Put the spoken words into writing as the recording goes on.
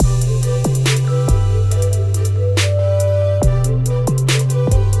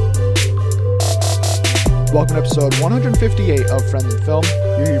Welcome to episode 158 of Friends and Film.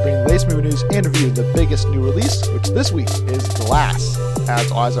 We're here bringing the latest movie news and review the biggest new release, which this week is Glass.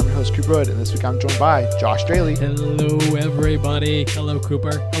 As always, I'm your host, Cooper Wood, and this week I'm joined by Josh Straley. Hello, everybody. Hello,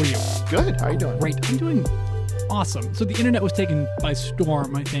 Cooper. How are you? Good. How are you doing? Great. I'm doing awesome. So the internet was taken by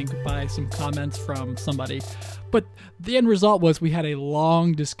storm, I think, by some comments from somebody. But the end result was we had a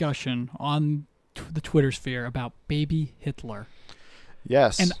long discussion on the Twitter sphere about baby Hitler.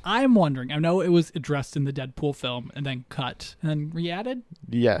 Yes. And I'm wondering, I know it was addressed in the Deadpool film and then cut and then re-added.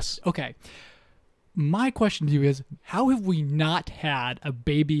 Yes. Okay. My question to you is, how have we not had a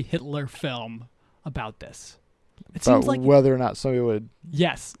baby Hitler film about this? It seems like whether or not somebody would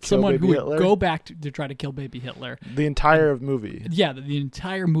someone who would Hitler? go back to try to kill baby Hitler. The entire movie. Yeah, the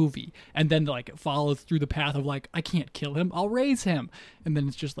entire movie. And then like it follows through the path of like, I can't kill him, I'll raise him. And then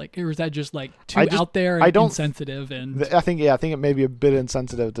it's just like, or is that just like too out there and insensitive? And I think it may be a bit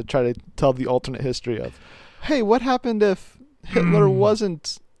insensitive to try to tell the alternate history of, hey, what happened if Hitler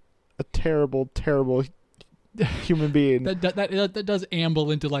wasn't a terrible, terrible human being? that does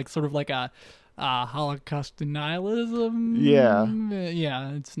amble into like sort of like a Holocaust denialism.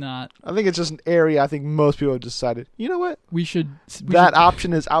 Yeah, it's not. I think it's just an area I think most people have decided, you know what? That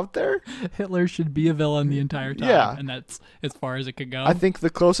option is out there. Hitler should be a villain the entire time. Yeah. And that's as far as it could go. I think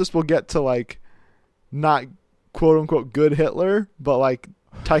the closest we'll get to like not quote unquote good Hitler, but like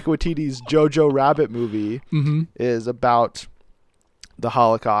Taika Waititi's Jojo Rabbit movie is about the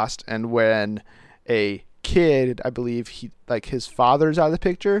Holocaust, and when a kid, I believe his father's out of the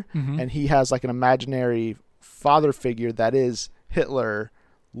picture, and he has like an imaginary father figure that is Hitler,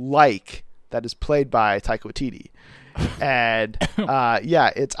 that is played by Taika Waititi, and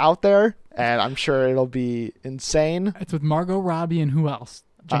it's out there, and I'm sure it'll be insane. It's with Margot Robbie, and who else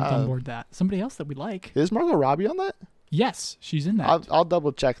jumped on board that? Somebody else that we like. Is Margot Robbie on that? Yes, she's in that. I'll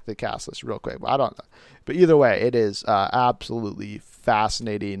double check the cast list real quick, but I don't know. But either way, it is absolutely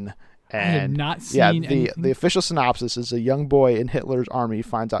fascinating. And I have not seen the official synopsis is a young boy in Hitler's army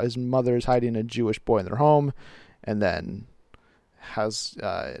finds out his mother is hiding a Jewish boy in their home, and then has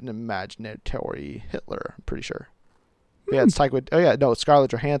an imaginary Hitler, I'm pretty sure. Yeah, it's it's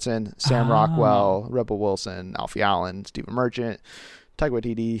Scarlett Johansson, Sam Rockwell, Rebel Wilson, Alfie Allen, Stephen Merchant, Taika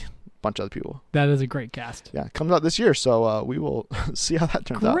Waititi, bunch of other people. That is a great cast. Yeah, it comes out this year, so we will see how that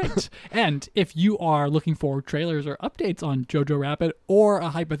turns out. Great. And if you are looking for trailers or updates on Jojo Rabbit or a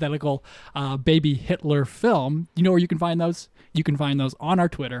hypothetical baby Hitler film, you know where you can find those? You can find those on our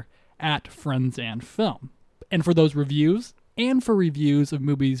Twitter at Friends and Film. And for those reviews and for reviews of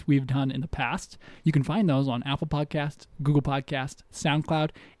movies we've done in the past, you can find those on Apple Podcasts, Google Podcasts,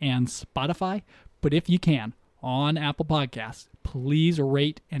 SoundCloud, and Spotify. But if you can, on Apple Podcasts, please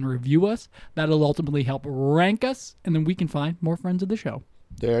rate and review us. That'll ultimately help rank us, and then we can find more friends of the show.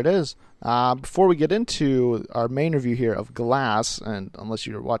 There it is. Before we get into our main review here of Glass, and unless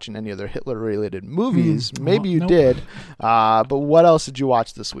you're watching any other Hitler-related movies, maybe you did, but what else did you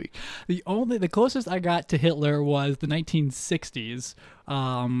watch this week? The closest I got to Hitler was the 1960s.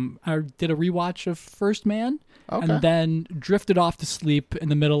 I did a rewatch of First Man, and then drifted off to sleep in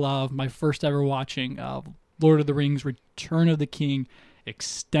the middle of my first ever watching of Lord of the Rings Return of the King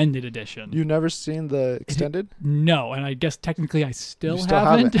Extended Edition. You've never seen the extended? No, and I guess technically I still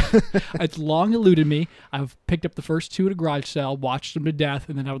haven't. It's long eluded me. I've picked up the first two at a garage sale, watched them to death,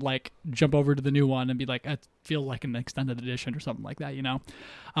 and then I would like jump over to the new one and be like, I feel like an extended edition or something like that, you know?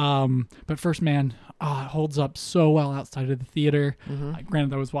 But First Man it holds up so well outside of the theater.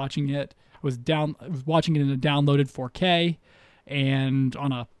 Granted, I was watching it. I was watching it in a downloaded 4K and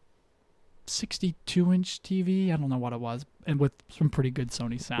on a 62-inch TV. I don't know what it was, and with some pretty good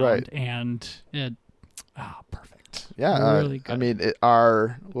Sony sound, right. And it, perfect. Yeah, really good. I mean,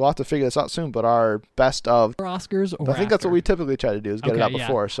 we'll have to figure this out soon, but our best of Oscars. I think that's what we typically try to do is get it out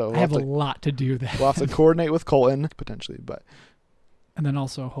before. So I have a lot to do there. We'll have to coordinate with Colton potentially, but. And then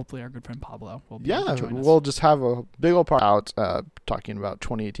also, hopefully, our good friend Pablo will be able to join us. We'll just have a big old part out talking about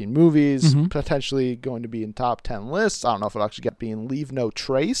 2018 movies, potentially going to be in top 10 lists. I don't know if it'll actually get being Leave No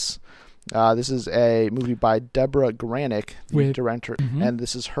Trace. This is a movie by Deborah Granick, the director, and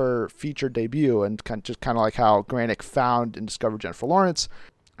this is her feature debut, and kind of like how Granick found and discovered Jennifer Lawrence.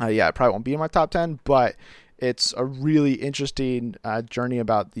 It probably won't be in my top 10, but it's a really interesting journey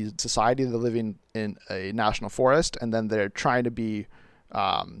about the society that living in a national forest, and then they're trying to be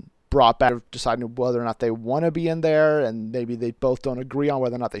brought back, deciding whether or not they want to be in there, and maybe they both don't agree on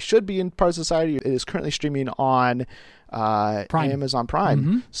whether or not they should be in part of society. It is currently streaming on Amazon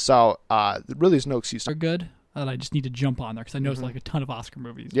Prime, so really there's no excuse. They're good. I just need to jump on there because I know it's like a ton of Oscar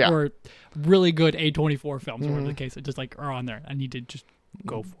movies or really good A24 films, or whatever the case, that just like are on there. I need to just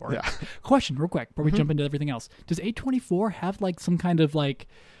go for it. Yeah. Question real quick before we jump into everything else. Does A24 have like some kind of like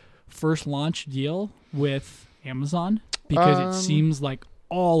first launch deal with Amazon? Because it seems like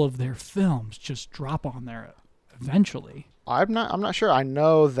all of their films just drop on there eventually. I'm not sure. I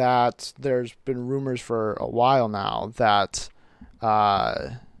know that there's been rumors for a while now that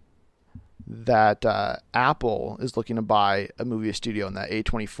Apple is looking to buy a movie studio, and that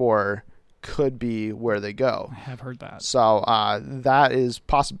A24 could be where they go. I have heard that. So that is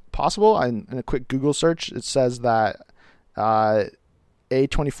possible. In a quick Google search, it says that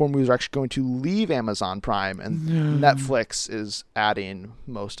A24 movies are actually going to leave Amazon Prime, and Netflix is adding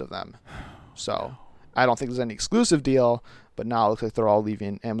most of them. So I don't think there's any exclusive deal, but now it looks like they're all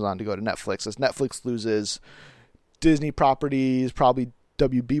leaving Amazon to go to Netflix, as Netflix loses Disney properties, probably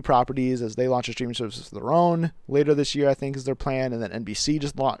WB properties, as they launch a streaming service of their own later this year, I think is their plan. And then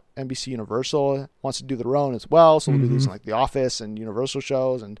NBC Universal wants to do their own as well, so they'll be losing like The Office and Universal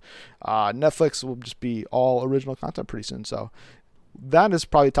shows, and Netflix will just be all original content pretty soon. So that is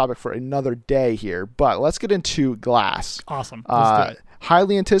probably a topic for another day here, but let's get into Glass. Awesome. Let's do it.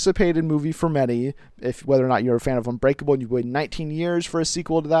 Highly anticipated movie for many, whether or not you're a fan of Unbreakable and you waited 19 years for a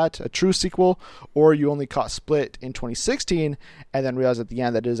sequel to that, a true sequel, or you only caught Split in 2016 and then realized at the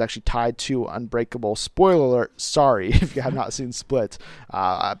end that it is actually tied to Unbreakable. Spoiler alert, sorry if you have not seen Split,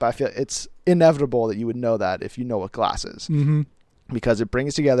 but I feel it's inevitable that you would know that if you know what Glass is. Mm-hmm. Because it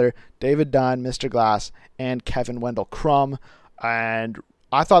brings together David Dunn, Mr. Glass, and Kevin Wendell Crumb. And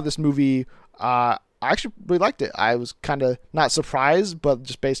I thought this movie, I actually really liked it. I was kind of not surprised, but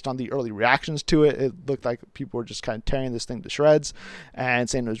just based on the early reactions to it, it looked like people were just kind of tearing this thing to shreds and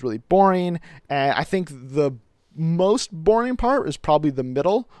saying it was really boring. And I think the most boring part is probably the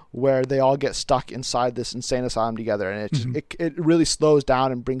middle, where they all get stuck inside this insane asylum together. And it really slows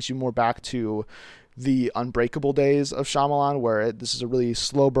down and brings you more back to the Unbreakable days of Shyamalan, where this is a really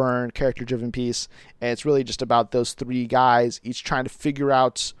slow burn, character-driven piece. And it's really just about those three guys, each trying to figure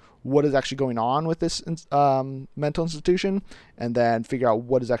out what is actually going on with this mental institution, and then figure out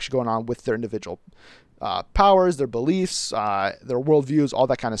what is actually going on with their individual powers, their beliefs, their worldviews, all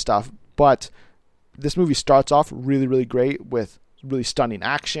that kind of stuff. But this movie starts off really, really great with really stunning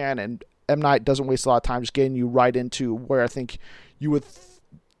action, and M. Night doesn't waste a lot of time just getting you right into where I think you would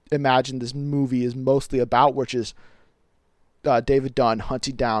imagine this movie is mostly about, which is David Dunn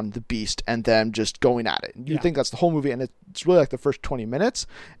hunting down the beast and then just going at it. You think that's the whole movie, and it's really like the first 20 minutes.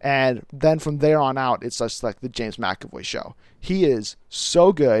 And then from there on out, it's just like the James McAvoy show. He is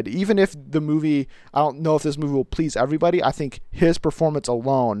so good. Even if the movie, I don't know if this movie will please everybody, I think his performance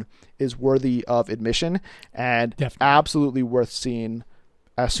alone is worthy of admission and absolutely worth seeing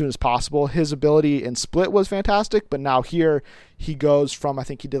as soon as possible. His ability in Split was fantastic, but now here he goes from, I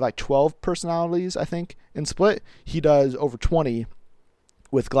think he did like 12 personalities, I think, in Split. He does over 20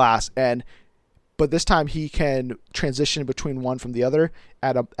 with Glass, but this time he can transition between one from the other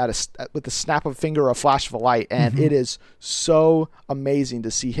with the snap of a finger or a flash of a light, and it is so amazing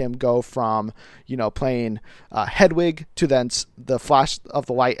to see him go from, playing Hedwig to then the flash of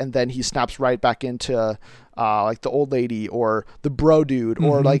the light, and then he snaps right back into like the old lady or the bro dude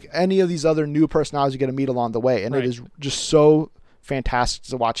or like any of these other new personalities you get to meet along the way, and it is just so fantastic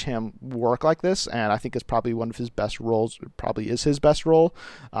to watch him work like this. And I think it's probably one of his best roles. It probably is his best role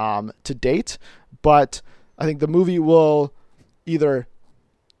to date. But I think the movie will either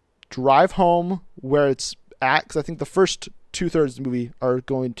drive home where it's at, because I think the first 2/3 of the movie are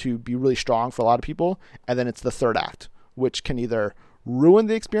going to be really strong for a lot of people, and then it's the third act which can either ruin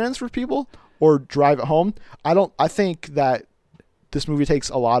the experience for people or drive it home. I think that this movie takes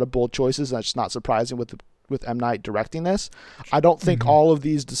a lot of bold choices, and it's not surprising with M. Night directing this. I don't think all of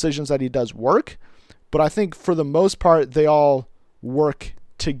these decisions that he does work, but I think for the most part they all work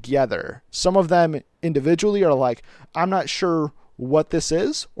together. Some of them individually are like, I'm not sure what this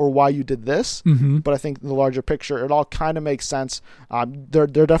is or why you did this, but I think in the larger picture it all kind of makes sense. There are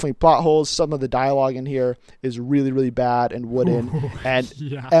definitely plot holes. Some of the dialogue in here is really, really bad and wooden. And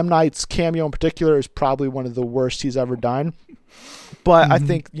M. Night's cameo in particular is probably one of the worst he's ever done. But I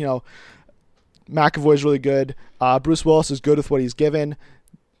think, McAvoy is really good. Bruce Willis is good with what he's given.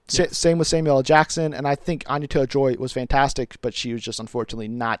 Same with Samuel L. Jackson, and I think Anya Taylor-Joy was fantastic, but she was just unfortunately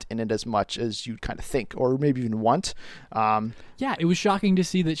not in it as much as you'd kind of think, or maybe even want. It was shocking to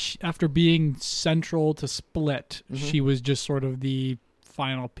see that after being central to Split, she was just sort of the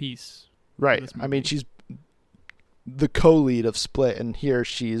final piece. Right. I mean, she's the co-lead of Split, and here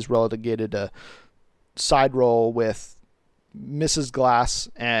she's relegated a side role with Mrs. Glass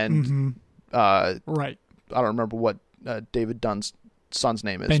and I don't remember what David Dunn's son's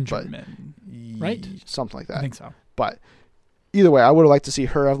name is, Benjamin, but right? Something like that. I think so. But either way, I would have liked to see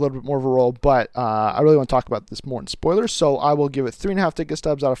her have a little bit more of a role, but I really want to talk about this more in spoilers, so I will give it 3.5 ticket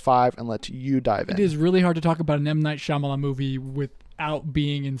stubs out of 5 and let you dive in. It is really hard to talk about an M. Night Shyamalan movie without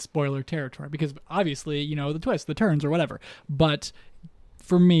being in spoiler territory, because obviously, the twists, the turns, or whatever. But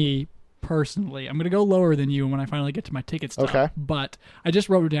for me, personally, I'm going to go lower than you when I finally get to my ticket stub. Okay. But I just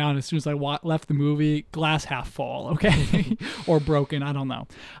wrote it down as soon as I left the movie, glass half full, okay? Or broken, I don't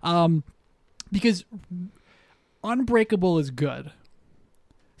know. Because Unbreakable is good.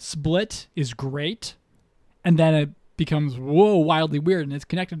 Split is great. And then it becomes, wildly weird, and it's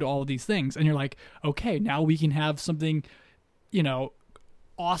connected to all of these things. And you're like, okay, now we can have something,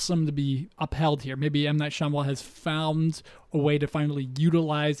 awesome to be upheld here. Maybe M. Night Shyamalan has found a way to finally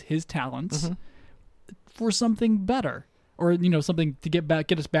utilize his talents for something better, or something to get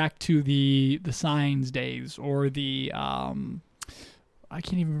us back to the Signs days, or the I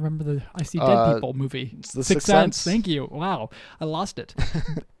can't even remember the I See Dead People movie. It's the Sixth Sense. Thank you. Wow, I lost it.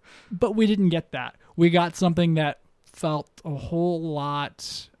 But we didn't get that. We got something that felt a whole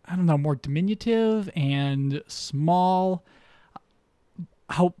lot, I don't know, more diminutive and small.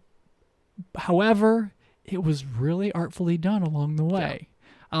 However, it was really artfully done along the way.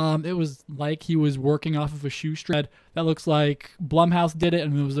 Yeah. It was like he was working off of a shoestring. That looks like Blumhouse did it,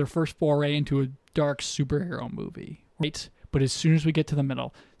 and it was their first foray into a dark superhero movie. Right? But as soon as we get to the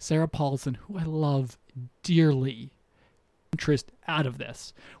middle, Sarah Paulson, who I love dearly, interest out of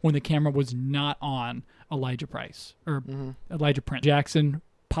this when the camera was not on Elijah Prince. Jackson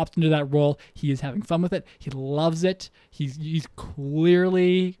pops into that role. He is having fun with it. He loves it. He's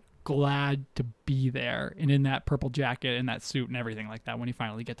clearly glad to be there and in that purple jacket and that suit and everything like that when you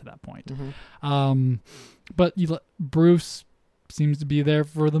finally get to that point. But Bruce seems to be there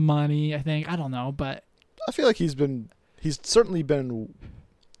for the money, I think. I don't know, but I feel like he's certainly been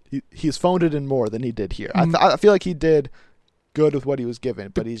he's phoned it in more than he did here. I feel like he did good with what he was given,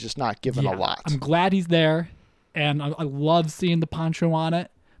 but he's just not given a lot. I'm glad he's there, and I love seeing the poncho on it.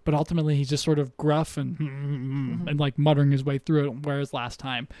 But ultimately, he's just sort of gruff and like muttering his way through it. Whereas last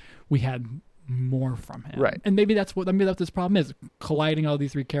time, we had more from him. Right. And maybe that's what this problem is. Colliding all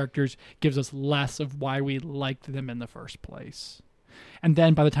these three characters gives us less of why we liked them in the first place. And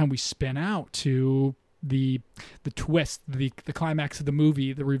then by the time we spin out to the twist, the climax of the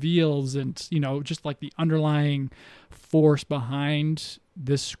movie, the reveals, and just like the underlying force behind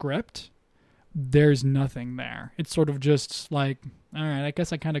this script, there's nothing there. It's sort of just like, all right, I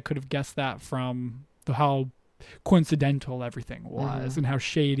guess I kind of could have guessed that from how coincidental everything was and how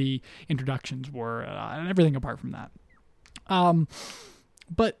shady introductions were and everything apart from that.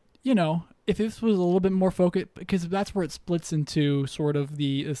 But if this was a little bit more focused, because that's where it splits into sort of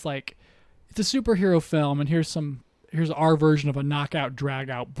it's like, it's a superhero film, and here's our version of a knockout,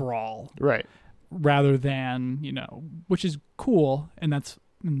 drag-out brawl. Right. Rather than, which is cool, and that's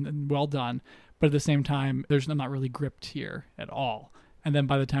well done. But at the same time, I'm not really gripped here at all. And then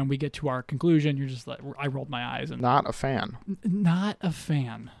by the time we get to our conclusion, you're just like, I rolled my eyes. And not a fan. Not a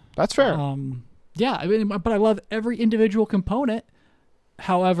fan. That's fair. Yeah, but I love every individual component.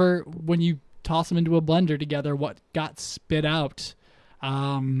 However, when you toss them into a blender together, what got spit out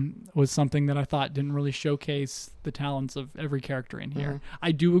was something that I thought didn't really showcase the talents of every character in here.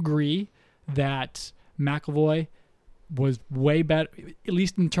 I do agree that McAvoy was way better, at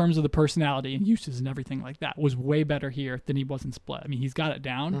least in terms of the personality and uses and everything like that, was way better here than he was in Split. I mean, he's got it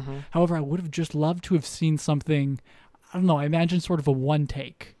down. However, I would have just loved to have seen something, I don't know, I imagine sort of a one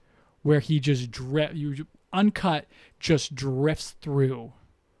take where he just uncut, just drifts through.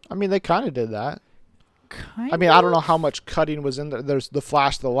 I mean, they kind of did that. I don't know how much cutting was in there. There's the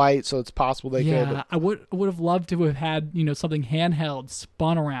flash, the light, so it's possible they could. Yeah, I would have loved to have had, something handheld,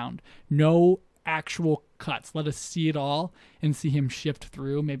 spun around. No actual cuts. Let us see it all and see him shift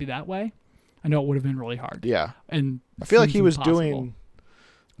through, maybe that way. I know it would have been really hard. Yeah. And I feel like he was doing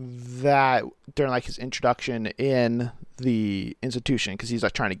that during like his introduction in the institution, because he's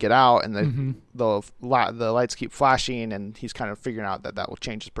like trying to get out, and the lights keep flashing, and he's kind of figuring out that will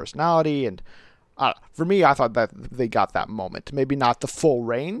change his personality. And for me, I thought that they got that moment. Maybe not the full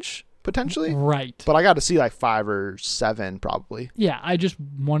range, potentially. Right. But I got to see like 5 or 7 probably. Yeah, I just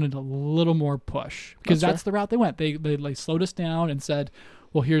wanted a little more push, because that's the route they went. They like slowed us down and said,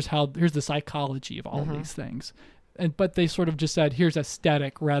 well, here's the psychology of all these things. But they sort of just said, here's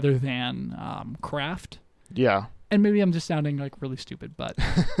aesthetic rather than craft. Yeah. And maybe I'm just sounding like really stupid, but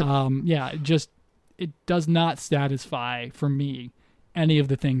yeah, it does not satisfy for me any of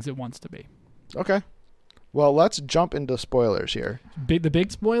the things it wants to be. Okay. Well, let's jump into spoilers here. The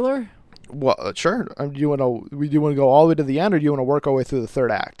big spoiler? Well, sure. Do you want to go all the way to the end, or do you want to work our way through the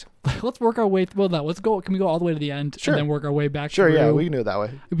third act? let's work our way. Well, no, let's go. Can we go all the way to the end Sure. and then work our way back? Sure, through? yeah, we can do it that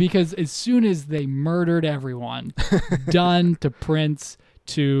way. Because as soon as they murdered everyone, Dunn to Prince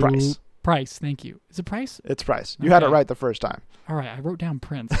to Price. Thank you. Is it Price? It's Price. You had it right the first time. All right, I wrote down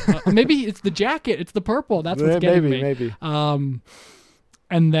Prince. Maybe it's the jacket. It's the purple. That's what's getting me. Maybe.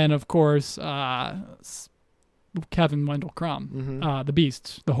 And then of course, Kevin Wendell Crumb, the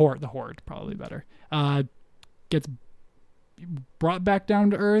Beast, the Horde, probably better. Gets brought back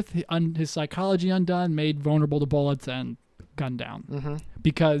down to Earth. His psychology undone, made vulnerable to bullets, and gunned down.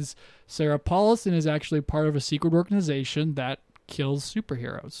 Because Sarah Paulson is actually part of a secret organization that kills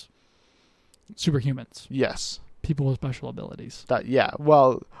superhumans. Yes. People with special abilities.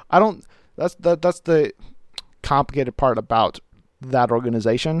 Well, I don't. That's the complicated part about that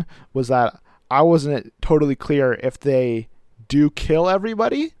organization, was that I wasn't totally clear if they do kill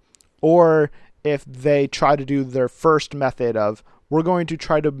everybody or if they try to do their first method of, we're going to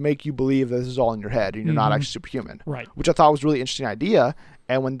try to make you believe that this is all in your head and you're not actually superhuman. Right. Which I thought was a really interesting idea.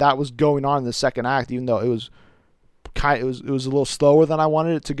 And when that was going on in the second act, even though it was a little slower than I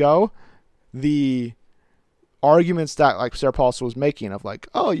wanted it to go, the arguments that like Sarah Paulson was making of like,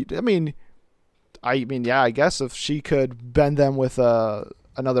 I guess if she could bend them with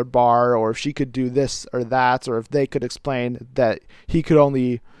another bar, or if she could do this or that, or if they could explain that he could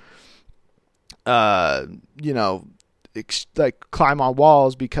only climb on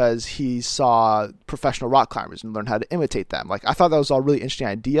walls because he saw professional rock climbers and learned how to imitate them. Like, I thought that was all really interesting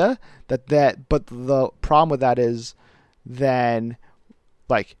idea. But the problem with that is, then,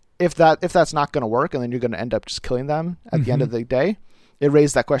 like, if that's not going to work, and then you're going to end up just killing them at the end of the day, it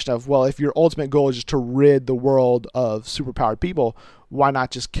raised that question of, well, if your ultimate goal is just to rid the world of superpowered people, why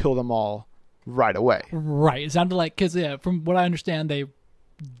not just kill them all right away? Right. It sounded like, because from what I understand, they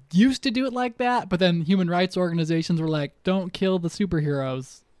used to do it like that, but then human rights organizations were like, don't kill the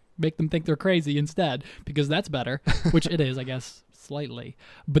superheroes, make them think they're crazy instead, because that's better, which it is, I guess, slightly.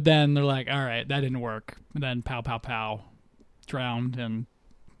 But then they're like, all right, that didn't work. And then pow, pow, pow, drowned. And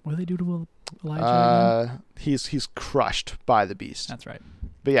what do they do to Elijah? He's crushed by the Beast. That's right.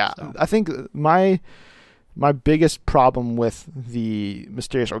 But yeah, so I think my biggest problem with the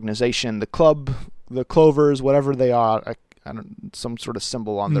mysterious organization, the club, the Clovers, whatever they are, some sort of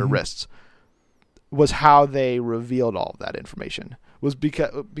symbol on their wrists, was how they revealed all of that information. Was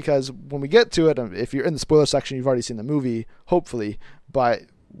because when we get to it, if you're in the spoiler section, you've already seen the movie, hopefully. But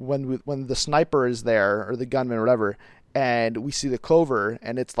when the sniper is there, or the gunman or whatever, and we see the Clover,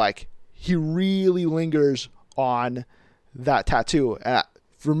 and it's like he really lingers on that tattoo. And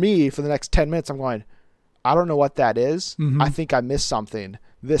for me, for the next 10 minutes, I'm going, I don't know what that is. I think I missed something.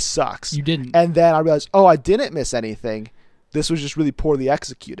 This sucks. You didn't. And then I realized, I didn't miss anything. This was just really poorly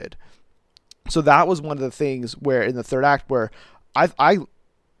executed. So that was one of the things where in the third act where I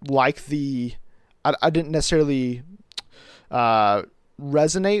like I didn't necessarily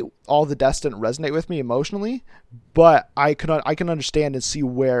resonate, all the deaths didn't resonate with me emotionally, but I can understand and see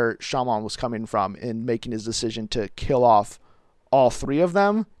where Shyamalan was coming from in making his decision to kill off all three of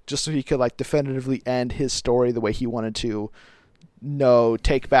them, just so he could like definitively end his story the way he wanted to. No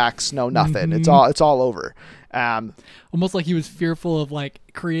take-backs, no nothing. It's all over. Almost like he was fearful of like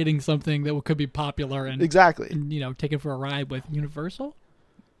creating something that could be popular and exactly, and, take it for a ride with Universal.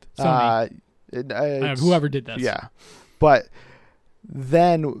 Sony. Whoever did this. Yeah, but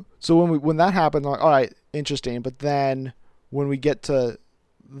then when that happened, I'm like, all right, interesting. But then when we get to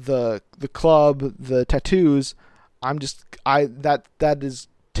the club, the tattoos, that is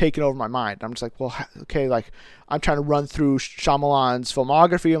taken over my mind. I'm just like, well, okay, like I'm trying to run through Shyamalan's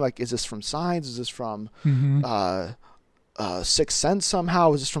filmography. I'm like, is this from Signs? Is this from Sixth Sense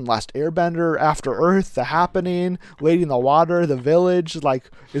somehow? Is this from Last Airbender, After Earth, The Happening, Lady in the Water, The Village?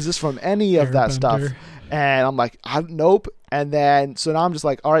 Like, is this from any of that stuff? And I'm like, nope. And then, so now I'm just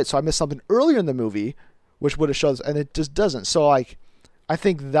like, all right, so I missed something earlier in the movie, which would have shown, and it just doesn't. So like, I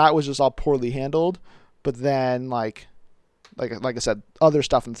think that was just all poorly handled. But then like I said, other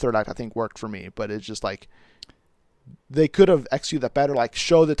stuff in the third act I think worked for me, but it's just like they could have executed that better, like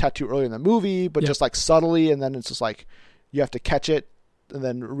show the tattoo earlier in the movie, but just like subtly, and then it's just like you have to catch it and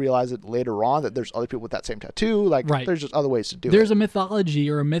then realize it later on that there's other people with that same tattoo. Like there's just other ways to do it. There's a mythology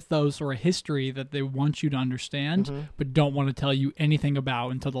or a mythos or a history that they want you to understand, but don't want to tell you anything about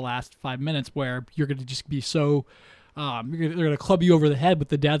until the last 5 minutes, where you're going to just be so they're going to club you over the head with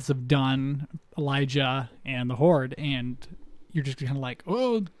the deaths of Dunn, Elijah, and the Horde, and you're just kind of like,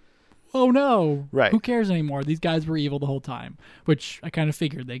 oh no, right? Who cares anymore? These guys were evil the whole time, which I kind of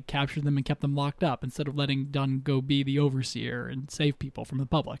figured. They captured them and kept them locked up instead of letting Dunn go be the overseer and save people from the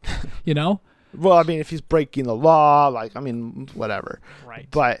public, Well, I mean, if he's breaking the law, like, I mean, whatever. Right.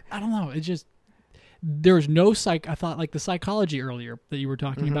 But I don't know. It just, there's no I thought like the psychology earlier that you were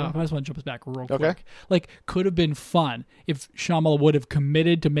talking about. I just want to jump us back real quick. Like, could have been fun if Shyamalan would have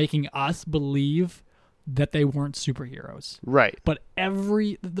committed to making us believe that they weren't superheroes. Right. But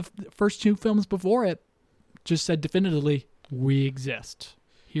the first two films before it just said definitively, we exist.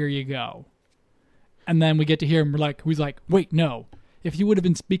 Here you go. And then we get to hear him, he's like, wait, no. If he would have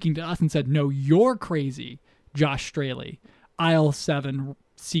been speaking to us and said, no, you're crazy, Josh Straley, aisle 7,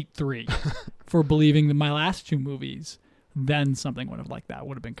 seat 3, for believing in my last two movies, then something would have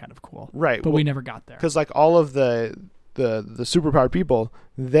been kind of cool. Right. But we never got there. Because, like, all of the superpowered people,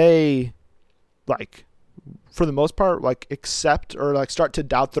 they, like, for the most part, like, accept or, like, start to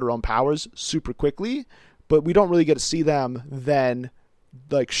doubt their own powers super quickly, but we don't really get to see them then,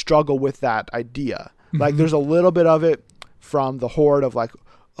 like, struggle with that idea. Like, there's a little bit of it from the Horde of, like,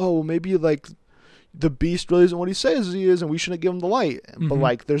 oh, maybe, like, the Beast really isn't what he says he is and we shouldn't give him the light. But,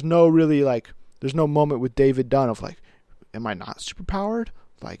 like, there's no moment with David Dunn of, like, am I not superpowered?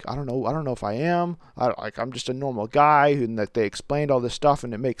 Like, I don't know if I am. I'm just a normal guy, and that they explained all this stuff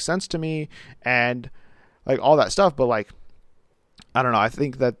and it makes sense to me and, like, all that stuff. But, like, I don't know. I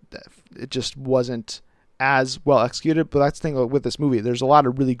think that it just wasn't as well executed. But that's the thing with this movie. There's a lot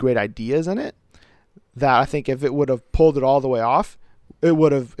of really great ideas in it that I think if it would have pulled it all the way off,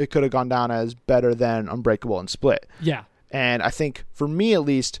 it could have gone down as better than Unbreakable and Split. Yeah. And I think for me at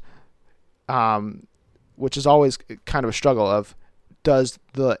least, which is always kind of a struggle of, does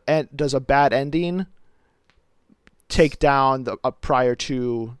a bad ending take down the prior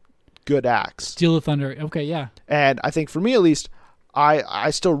to good acts? Steal the Thunder. Okay, yeah. And I think for me at least,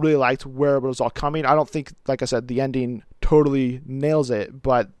 I still really liked where it was all coming. I don't think, like I said, the ending totally nails it,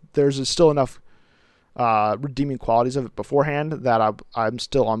 but there's still enough redeeming qualities of it beforehand that I'm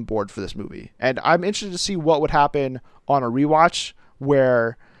still on board for this movie. And I'm interested to see what would happen on a rewatch,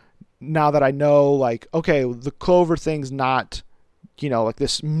 where now that I know, like, okay, the Clover thing's not, like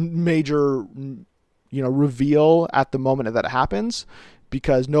this major, reveal at the moment that it happens,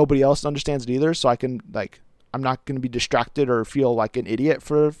 because nobody else understands it either. So I can, like, I'm not going to be distracted or feel like an idiot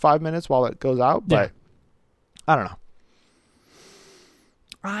for 5 minutes while it goes out. But I don't know.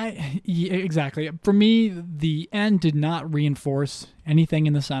 Yeah, exactly. For me, the end did not reinforce anything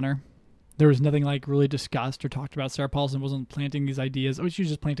in the center. There was nothing, like, really discussed or talked about. Sarah Paulson wasn't planting these ideas. She was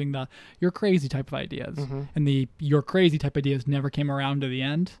just planting the "you're crazy" type of ideas. And the "you're crazy" type ideas never came around to the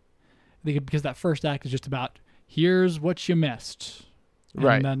end. Because that first act is just about, here's what you missed.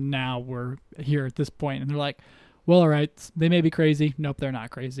 Right. And then now we're here at this point, and they're like, well, all right, they may be crazy. Nope, they're not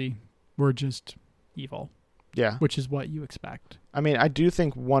crazy. We're just evil. Yeah. Which is what you expect. I mean, I do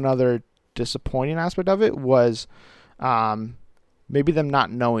think one other disappointing aspect of it was maybe them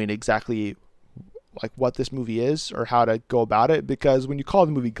not knowing exactly, like, what this movie is or how to go about it. Because when you call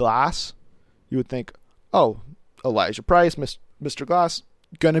the movie Glass, you would think, oh, Elijah Price, Mr. Glass,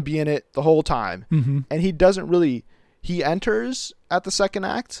 gonna be in it the whole time. And he doesn't really. He enters at the second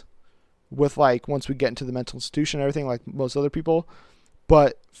act with, like, once we get into the mental institution and everything, like most other people.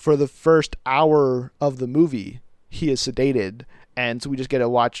 But for the first hour of the movie, he is sedated. And so we just get to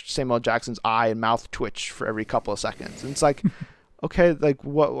watch Samuel Jackson's eye and mouth twitch for every couple of seconds. And it's like, okay, like,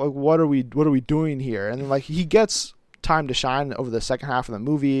 what are we doing here? And then, like, he gets time to shine over the second half of the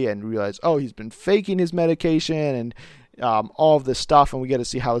movie and realize, oh, he's been faking his medication and all of this stuff. And we get to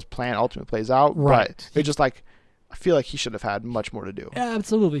see how his plan ultimately plays out. Right. But it's just like, I feel like he should have had much more to do. Yeah,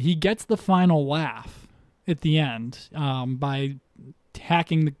 absolutely. He gets the final laugh at the end by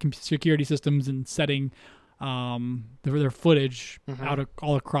hacking the security systems and setting their footage out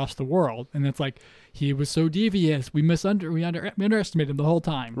all across the world. And it's like, he was so devious. We underestimated him the whole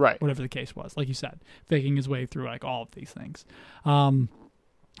time. Right. Whatever the case was, like you said, faking his way through, like, all of these things.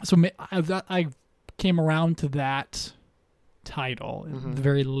 So I came around to that title at the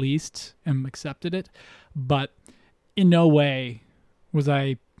very least and accepted it, but in no way was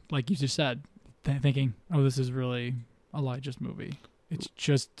I, like you just said, thinking, oh, this is really Elijah's movie. It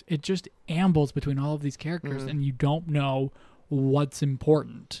just ambles between all of these characters, and you don't know what's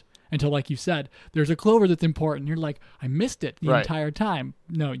important until, like you said, there's a Clover that's important. You're like, I missed it the entire time.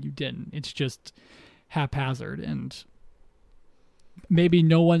 No, you didn't. It's just haphazard, and maybe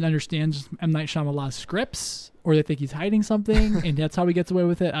no one understands M. Night Shyamalan's scripts, or they think he's hiding something, and that's how he gets away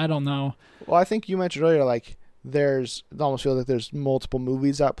with it. I don't know. Well, I think you mentioned earlier, like, it almost feels like there's multiple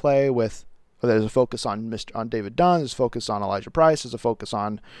movies at play with. There's a focus on David Dunn. There's a focus on Elijah Price. There's a focus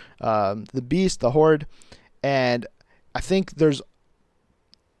on the Beast, the Horde, and I think there's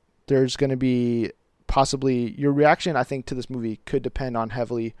going to be possibly your reaction. I think to this movie could depend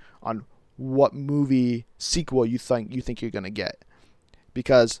heavily on what movie sequel you think you're going to get.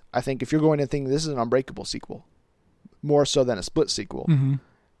 Because I think if you're going to think this is an Unbreakable sequel, more so than a Split sequel,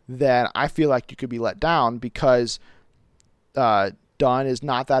 then I feel like you could be let down because Dunn is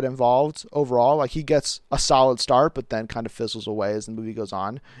not that involved overall. Like, he gets a solid start, but then kind of fizzles away as the movie goes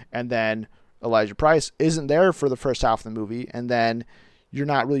on. And then Elijah Price isn't there for the first half of the movie, and then you're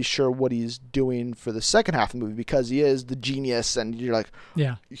not really sure what he's doing for the second half of the movie because he is the genius, and you're like,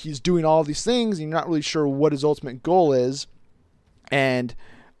 yeah, he's doing all these things, and you're not really sure what his ultimate goal is. And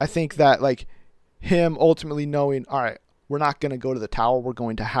I think that, like, him ultimately knowing, all right, we're not going to go to the tower. We're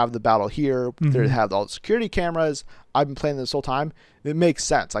going to have the battle here. They have all the security cameras. I've been playing this whole time. It makes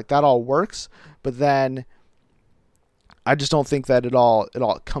sense. Like, that all works. But then I just don't think that it all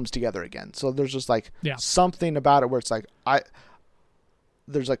comes together again. So there's just like something about it where it's like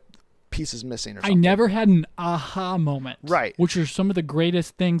there's like pieces missing or something. I never had an aha moment. Right. Which are some of the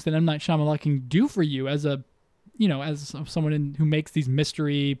greatest things that M. Night Shyamalan can do for you as someone who makes these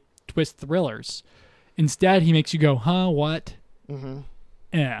mystery twist thrillers. Instead, he makes you go, huh, what?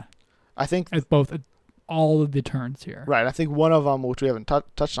 Yeah. I think it's both all of the turns here. Right. I think one of them, which we haven't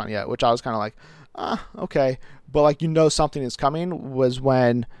touched on yet, which I was kind of like, okay. But like, something is coming, was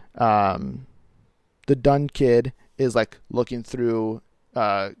when the Dunn kid is like looking through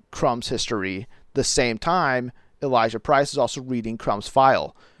Crumb's history. The same time, Elijah Price is also reading Crumb's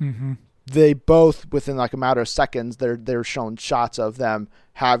file. They both, within like a matter of seconds, they're shown shots of them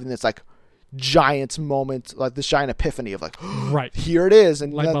having this like giant moment, like this giant epiphany of like, right, here it is.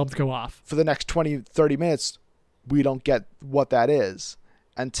 And light bulbs go off. For the next 20-30 minutes, we don't get what that is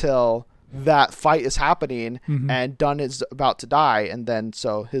until that fight is happening and Dunn is about to die. And then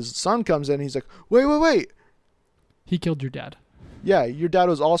so his son comes in, he's like, wait. He killed your dad. Yeah, your dad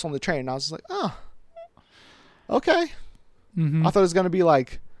was also on the train. And I was just like, oh, okay. I thought it was going to be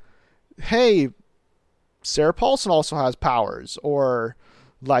like, hey, Sarah Paulson also has powers, or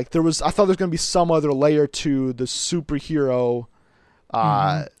like I thought there was going to be some other layer to the superhero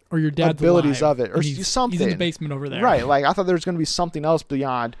or your dad's abilities alive, of it, or something. He's in the basement over there. Right. Like, I thought there was going to be something else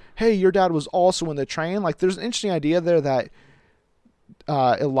beyond, hey, your dad was also in the train. Like, there's an interesting idea there that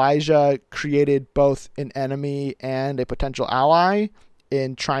Elijah created both an enemy and a potential ally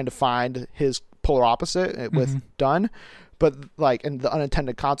in trying to find his polar opposite with Dunn. But like, and the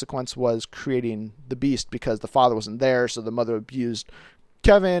unintended consequence was creating the beast because the father wasn't there. So the mother abused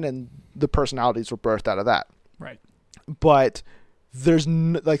Kevin, and the personalities were birthed out of that. Right. But there's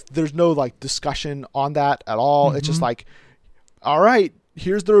no like discussion on that at all. It's just like, all right,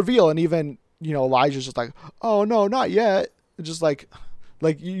 here's the reveal. And even, Elijah's just like, oh no, not yet. It's just like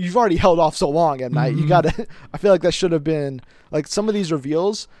you've already held off so long, M. Night. You gotta, I feel like that should have been like, some of these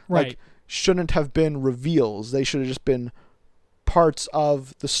reveals, like, shouldn't have been reveals. They should have just been parts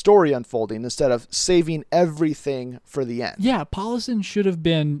of the story unfolding instead of saving everything for the end. Yeah, Paulson should have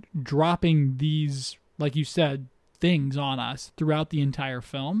been dropping these, like you said, things on us throughout the entire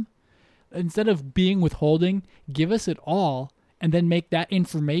film. Instead of being withholding, give us it all, and then make that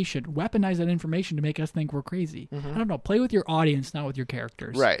information, weaponize that information to make us think we're crazy. I don't know, play with your audience, not with your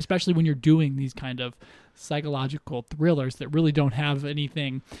characters. Right. Especially when you're doing these kind of psychological thrillers that really don't have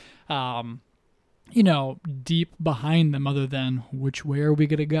anything deep behind them other than which way are we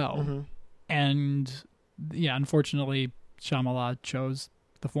going to go? And yeah, unfortunately, Shyamalan chose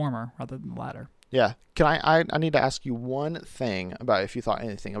the former rather than the latter. Yeah. Can I need to ask you one thing about if you thought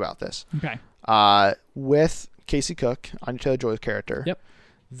anything about this. Okay. With Casey Cook, Anya Taylor-Joy's character, yep,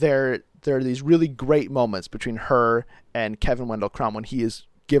 there are these really great moments between her and Kevin Wendell Crumb when he is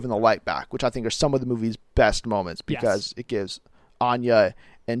given the light back, which I think are some of the movie's best moments because it gives Anya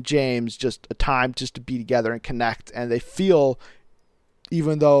and James just a time just to be together and connect, and they feel,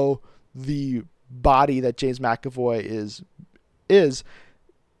 even though the body that James McAvoy is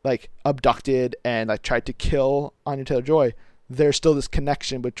like abducted and like tried to kill Anya Taylor-Joy, there's still this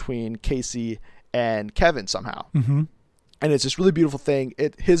connection between Casey and Kevin somehow. And it's this really beautiful thing.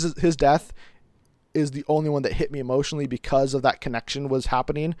 His death is the only one that hit me emotionally because of that connection was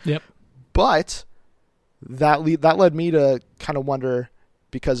happening. Yep. But that led me to kind of wonder,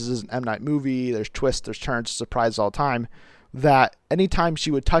 because this is an M. Night movie, there's twists, there's turns, surprises all the time, that anytime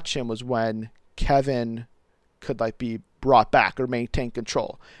she would touch him was when Kevin could like be brought back or maintain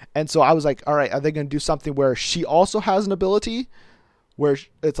control. And so I was like, all right, are they going to do something where she also has an ability where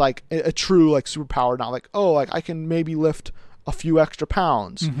it's like a true like superpower, not like, oh, like I can maybe lift a few extra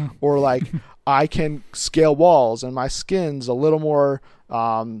pounds or like I can scale walls and my skin's a little more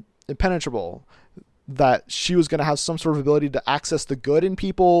impenetrable. that she was going to have some sort of ability to access the good in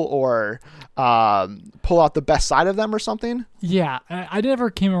people or pull out the best side of them or something. Yeah, I never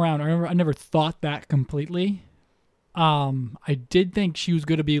came around. I never thought that completely. I did think she was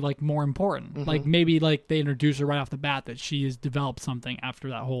going to be like more important. Mm-hmm. Like maybe like they introduced her right off the bat that she has developed something after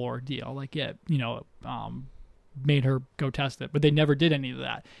that whole ordeal. Like made her go test it, but they never did any of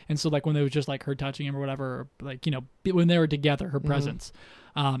that. And so like when it was just like her touching him or whatever, like, when they were together, her presence,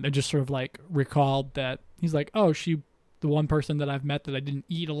 it just sort of like recalled that he's like, oh, the one person that I've met that I didn't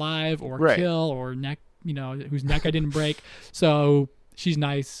eat alive or kill or neck, whose neck I didn't break. So she's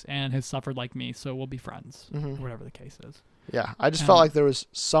nice and has suffered like me. So we'll be friends or whatever the case is. Yeah. I just felt like there was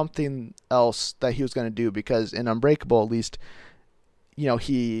something else that he was going to do, because in Unbreakable, at least,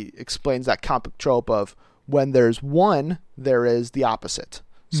 he explains that comic trope of, when there's one, there is the opposite.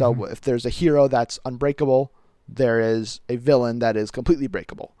 So if there's a hero that's unbreakable, there is a villain that is completely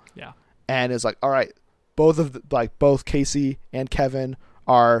breakable. Yeah. And it's like, all right, both Casey and Kevin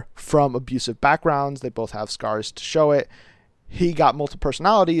are from abusive backgrounds. They both have scars to show it. He got multiple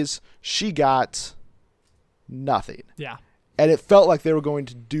personalities. She got nothing. Yeah. And it felt like they were going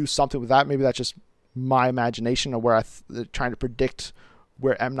to do something with that. Maybe that's just my imagination of where trying to predict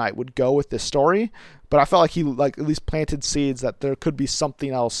where M. Night would go with this story. But I felt like he at least planted seeds that there could be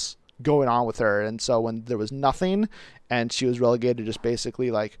something else going on with her. And so when there was nothing and she was relegated to just basically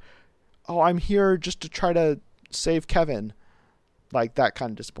like, oh, I'm here just to try to save Kevin, like that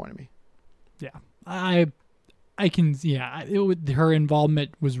kind of disappointed me. Yeah. Her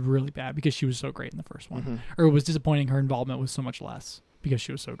involvement was really bad because she was so great in the first one. Or it was disappointing her involvement was so much less because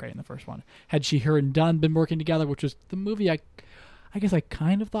she was so great in the first one. Had she, her and Dunn been working together, which was the movie I guess I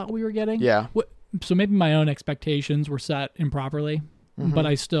kind of thought we were getting. Yeah. So maybe my own expectations were set improperly, but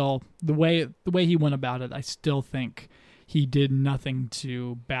I still, the way he went about it, I still think he did nothing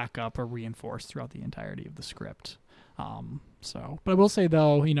to back up or reinforce throughout the entirety of the script. But I will say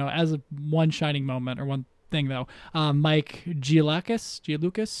though, as one shining moment or one thing though, Mike Gialukis,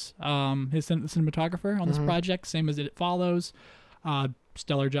 his cinematographer on this project, same as It Follows,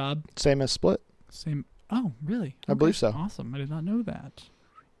 stellar job. Same as Split. Same. Oh, really? I believe so. Awesome. I did not know that.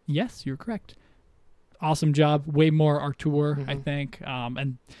 Yes, you're correct. Awesome job. Way more Artur, I think.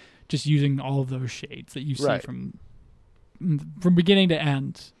 And just using all of those shades that you see from beginning to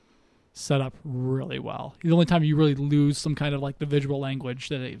end set up really well. The only time you really lose some kind of like the visual language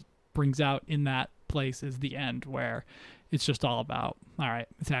that it brings out in that place is the end, where it's just all about, all right,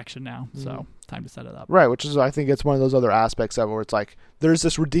 it's action now, so time to set it up. Right, which is, I think it's one of those other aspects of it where it's like, there's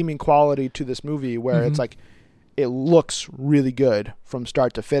this redeeming quality to this movie where it's like, it looks really good from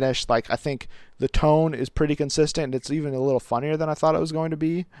start to finish. Like, I think the tone is pretty consistent. It's even a little funnier than I thought it was going to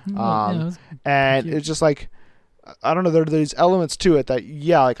be. And it's just like, I don't know, there are these elements to it that,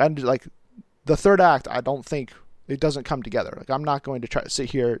 like the third act, I don't think it doesn't come together. Like, I'm not going to try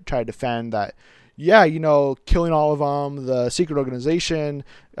to defend that. Yeah, killing all of them, the secret organization,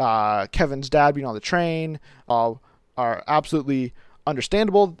 Kevin's dad being on the train, are absolutely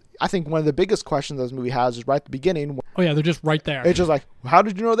understandable. I think one of the biggest questions this movie has is right at the beginning. Oh yeah, they're just right there. It's just like, how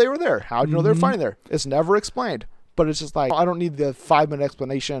did you know they were there? How did you know they were fighting there? It's never explained. But it's just like, I don't need the 5-minute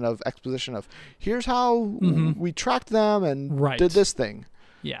exposition of here's how we tracked them and did this thing.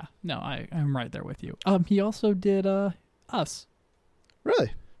 Yeah, no, I'm right there with you. He also did Us.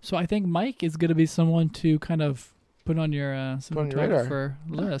 Really? So I think Mike is going to be someone to kind of put on your cinematographer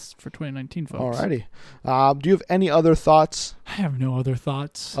list for 2019, folks. Alrighty. Do you have any other thoughts? I have no other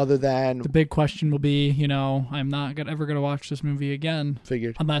thoughts. Other than... The big question will be, I'm not ever going to watch this movie again.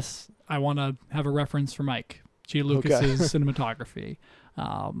 Figured. Unless I want to have a reference for Mike Gialukis' cinematography.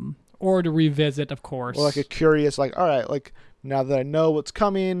 Or to revisit, of course. Or like a curious, all right, now that I know what's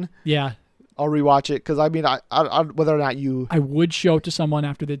coming... Yeah. I'll rewatch it, because I whether or not I would show it to someone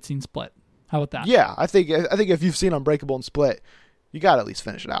after they'd seen Split. How about that? Yeah, I think if you've seen Unbreakable and Split, you got to at least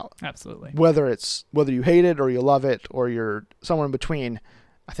finish it out. Absolutely. Whether you hate it or you love it or you're somewhere in between,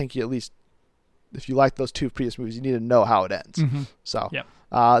 I think you at least, if you like those two previous movies, you need to know how it ends. So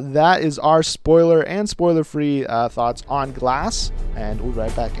that is our spoiler and spoiler-free thoughts on Glass, and we'll be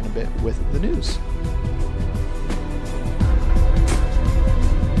right back in a bit with the news.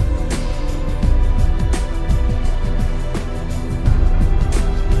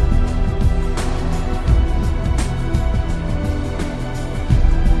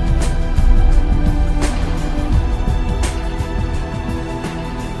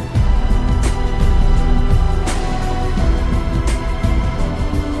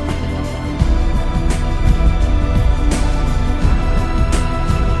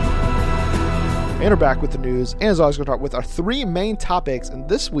 And we're back with the news, and as always, we're going to talk with our three main topics, and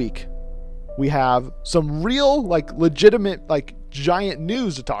this week we have some real, like, legitimate, like, giant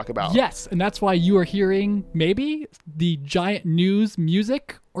news to talk about. Yes, and that's why you are hearing maybe the giant news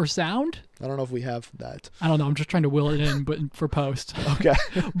music or sound. I don't know if we have that. I don't know. I'm just trying to will it in, but for post. Okay.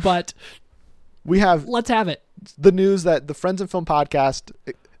 But we have let's have it. The news that the Friends and Film podcast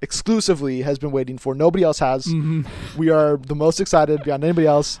exclusively has been waiting for. Nobody else has. We are the most excited beyond anybody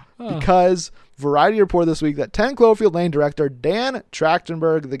else because Variety reported this week that 10 Cloverfield Lane director Dan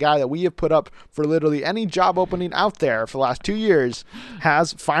Trachtenberg, the guy that we have put up for literally any job opening out there for the last 2 years,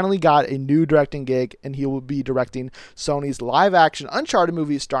 has finally got a new directing gig, and he will be directing Sony's live-action Uncharted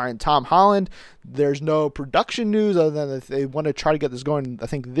movie starring Tom Holland. There's no production news other than that they want to try to get this going, I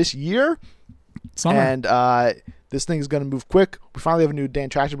think, this year. Summer. And this thing is going to move quick. We finally have a new Dan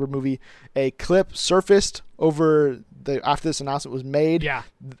Trachtenberg movie. A clip surfaced after this announcement was made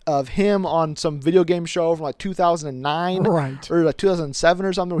of him on some video game show from like 2009 or like 2007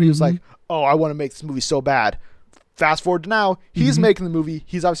 or something, where he was like, oh, I want to make this movie so bad. Fast forward to now, he's making the movie.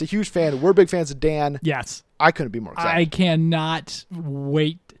 He's obviously a huge fan. We're big fans of Dan. Yes. I couldn't be more excited. I cannot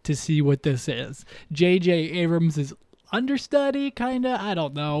wait to see what this is. J.J. Abrams is understudy, kind of, I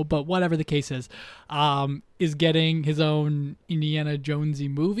don't know, but whatever the case is getting his own Indiana Jonesy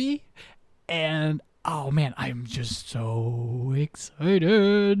movie, and oh man, I'm just so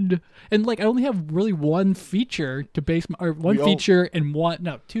excited. And like, I only have really one feature to base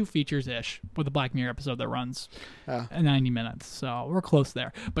two features ish with the Black Mirror episode that runs 90 minutes, so we're close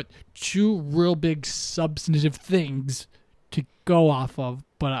there, but two real big substantive things to go off of.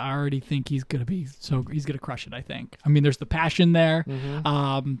 But I already think he's gonna crush it. I think. I mean, there's the passion there.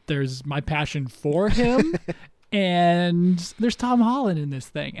 There's my passion for him, and there's Tom Holland in this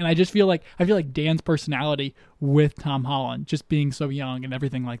thing. And I feel like Dan's personality with Tom Holland, just being so young and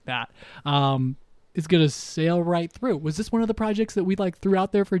everything like that, is gonna sail right through. Was this one of the projects that we threw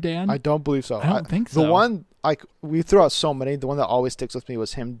out there for Dan? I don't believe so. I don't think so. The one we threw out so many. The one that always sticks with me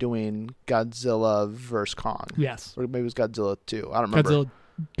was him doing Godzilla vs. Kong. Yes, or maybe it was Godzilla 2. I don't remember.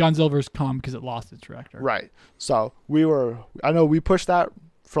 Godzilla vs. Kong, because it lost its director. Right. So I know we pushed that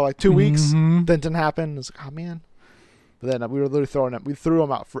for like 2 weeks. Then didn't happen. It's like, oh man. But then we were literally we threw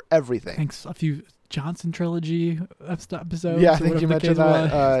them out for everything. Thanks. A few Johnson trilogy episodes. Yeah, I think you mentioned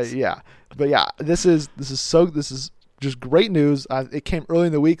that. Yeah. But yeah, this is just great news. It came early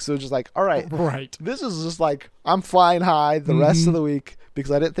in the week, so it was just like, all right. This is just like, I'm flying high the rest of the week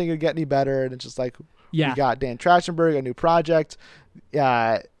because I didn't think it'd get any better. And it's just like, we got Dan Trachtenberg, a new project.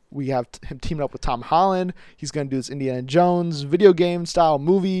 We have him teaming up with Tom Holland. He's going to do this Indiana Jones video game style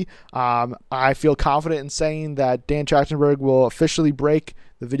movie. I feel confident in saying that Dan Trachtenberg will officially break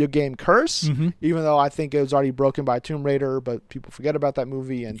the video game curse, even though I think it was already broken by Tomb Raider, but people forget about that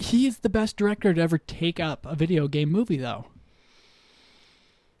movie. And he is the best director to ever take up a video game movie, though.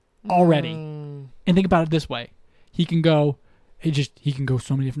 Already. And think about it this way. He can go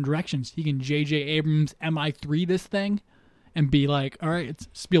so many different directions. He can J.J. Abrams MI3 this thing and be like, all right, it's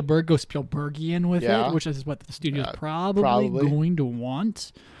Spielberg, go Spielbergian with it, which is what the studio's probably going to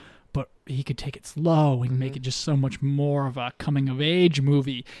want. But he could take it slow and make it just so much more of a coming-of-age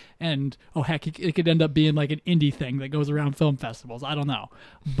movie. And, oh, heck, it could end up being like an indie thing that goes around film festivals. I don't know.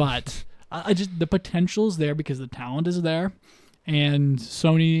 But the potential's there because the talent is there. And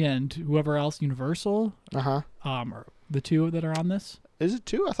Sony and whoever else, Universal, are the two that are on this. Is it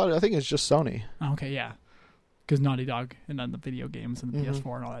two? I think it's just Sony. Okay, yeah. Because Naughty Dog and then the video games and the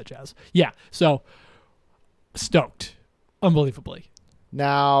PS4 and all that jazz. Yeah, so stoked. Unbelievably.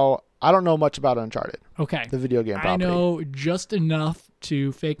 Now, I don't know much about Uncharted. Okay. The video game property. I know just enough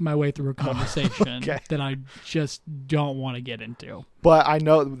to fake my way through a conversation that I just don't want to get into. But I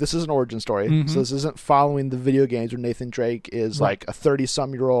know this is an origin story, so this isn't following the video games where Nathan Drake is like a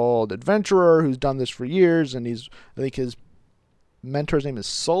 30-some-year-old adventurer who's done this for years, and I think his mentor's name is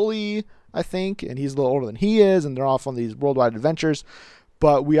Sully, I think, and he's a little older than he is, and they're off on these worldwide adventures.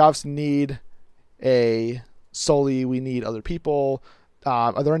 But we obviously need a Sully. We need other people.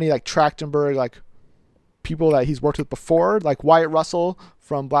 Are there any like Trachtenberg like people that he's worked with before, like Wyatt Russell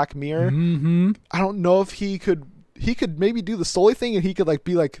from Black Mirror? I don't know if he could maybe do the Sully thing, and he could like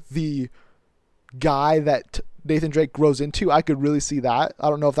be like the guy that Nathan Drake grows into. I could really see that. I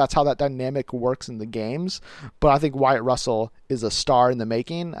don't know if that's how that dynamic works in the games, but I think Wyatt Russell is a star in the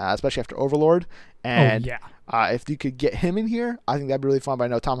making, especially after Overlord. And if you could get him in here, I think that'd be really fun. But I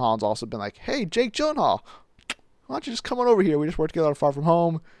know Tom Holland's also been like, hey, Jake Gyllenhaal, why don't you just come on over here? We just worked together on Far From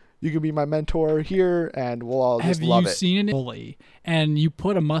Home. You can be my mentor here, and we'll all just love it. Have you seen it fully? And you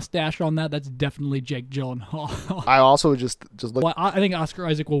put a mustache on that, that's definitely Jake Gyllenhaal. I also just look. Well, I think Oscar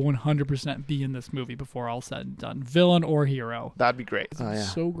Isaac will 100% be in this movie before all said and done. Villain or hero. That'd be great. Oh, yeah.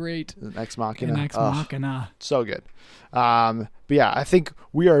 So great. Ex Machina. Ex Machina. So good. But yeah, I think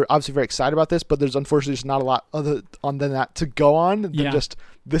we are obviously very excited about this, but there's unfortunately just not a lot other than that to go on than just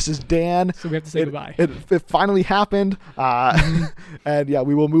this is Dan. So we have to say goodbye. It finally happened. And yeah,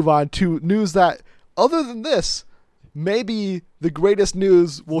 we will move on to news that, other than this, maybe the greatest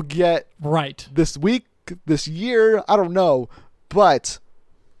news we'll get this week, this year. I don't know. But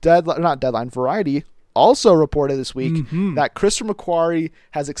Variety also reported this week that Christopher McQuarrie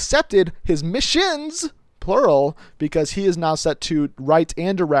has accepted his missions, plural, because he is now set to write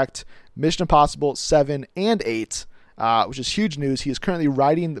and direct Mission Impossible 7 and 8, which is huge news. He is currently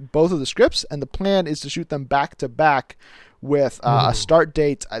writing both of the scripts, and the plan is to shoot them back to back with a start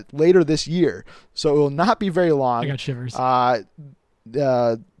date later this year. So it will not be very long. I got shivers.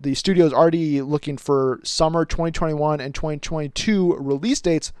 The studio is already looking for summer 2021 and 2022 release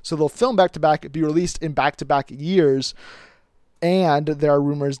dates, so they'll film back-to-back, be released in back-to-back years. And there are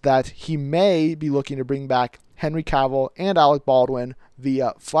rumors that he may be looking to bring back Henry Cavill and Alec Baldwin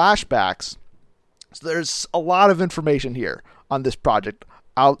via flashbacks. So there's a lot of information here on this project,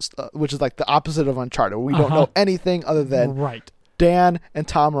 which is like the opposite of Uncharted. We don't know anything other than Dan and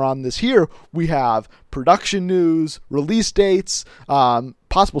Tom are on this. Here we have production news, release dates,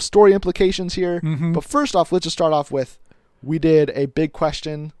 possible story implications here. But first off, let's just start off with, we did a big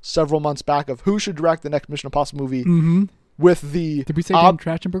question several months back of who should direct the next Mission Impossible movie. With the did we say Dan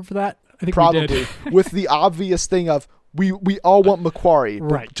Trachtenberg for that? I think probably we did. With the obvious thing of we all want McQuarrie,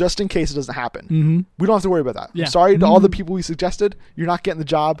 but just in case it doesn't happen, we don't have to worry about that. Yeah. I'm sorry to all the people we suggested. You're not getting the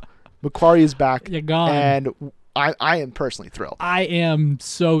job. McQuarrie is back. You're gone. And I am personally thrilled. I am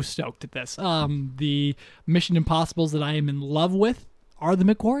so stoked at this. The Mission Impossibles that I am in love with are the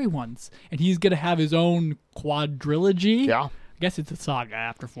McQuarrie ones, and he's gonna have his own quadrilogy. Yeah, I guess it's a saga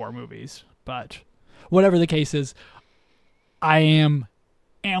after 4 movies, but whatever the case is, I am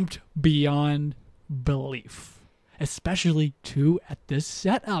amped beyond belief. Especially, too, at this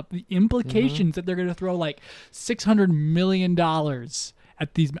setup. The implications that they're going to throw like $600 million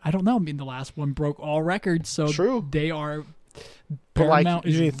at these. I don't know. I mean, the last one broke all records, so true. They are. Paramount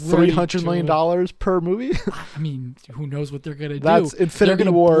is $300 million per movie. I mean, who knows what they're going to do? That's Infinity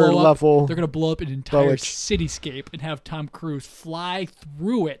War level. They're going to blow up an entire cityscape and have Tom Cruise fly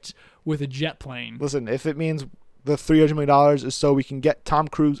through it with a jet plane. Listen, if it means the $300 million is so we can get Tom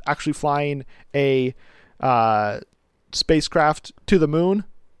Cruise actually flying a spacecraft to the moon,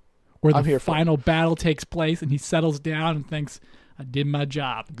 where the final battle takes place and he settles down and thinks, I did my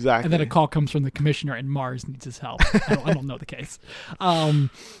job. Exactly. And then a call comes from the commissioner and Mars needs his help. I don't know the case. But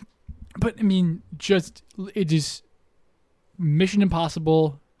I mean, it is Mission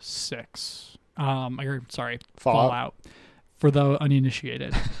Impossible 6. Fallout. For the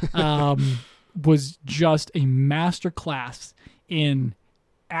uninitiated. Was just a masterclass in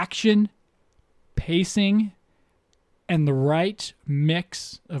action, pacing, and the right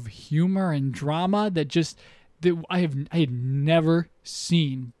mix of humor and drama that I had never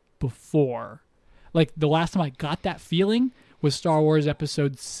seen before. Like, the last time I got that feeling was Star Wars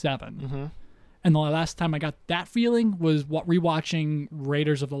Episode 7. And the last time I got that feeling was rewatching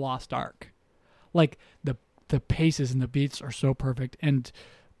Raiders of the Lost Ark. Like, the paces and the beats are so perfect, and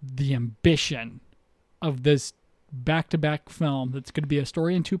the ambition of this back-to-back film that's going to be a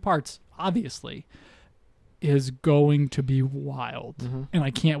story in 2 parts, obviously, is going to be wild. And I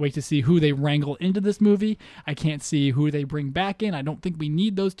can't wait to see who they wrangle into this movie. I can't see who they bring back in. I don't think we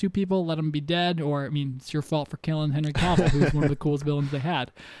need those 2 people. Let them be dead. Or, I mean, it's your fault for killing Henry Cavill, who's one of the coolest villains they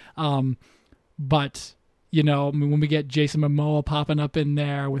had. But, you know, when we get Jason Momoa popping up in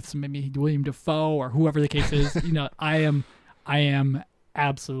there with some maybe William Dafoe or whoever the case is, you know, I am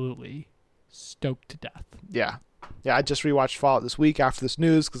absolutely stoked to death. Yeah, I just rewatched Fallout this week after this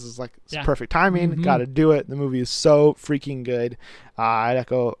news because it's perfect timing. Got to do it. The movie is so freaking good. I'd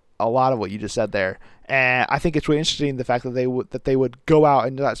echo a lot of what you just said there, and I think it's really interesting the fact that they would go out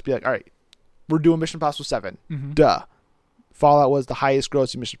and just be like, all right, we're doing Mission Impossible 7. Duh. Fallout was the highest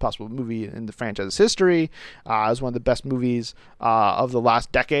grossing Mission Impossible movie in the franchise's history. It was one of the best movies of the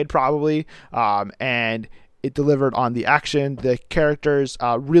last decade, probably, and it delivered on the action, the characters,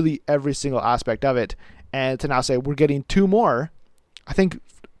 really every single aspect of it. And to now say we're getting 2 more, I think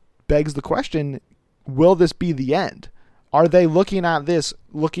begs the question, will this be the end? Are they looking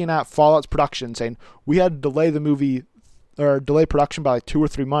at Fallout's production, saying we had to delay the movie or delay production by like 2 or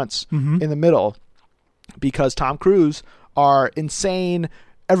 3 months in the middle because Tom Cruise, our insane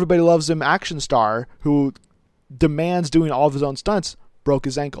everybody loves him action star who demands doing all of his own stunts broke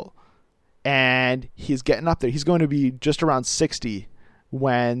his ankle. And he's getting up there. He's going to be just around 60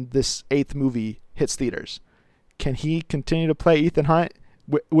 when this 8th movie hits theaters. Can he continue to play Ethan Hunt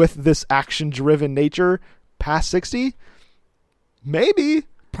with this action-driven nature past 60? Maybe.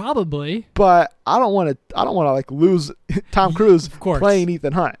 Probably. But I don't want to like lose Tom Cruise playing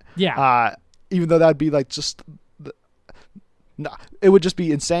Ethan Hunt. Yeah. Even though that'd be like just no, it would just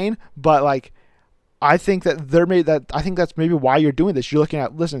be insane, but like I think that I think that's maybe why you're doing this. You're looking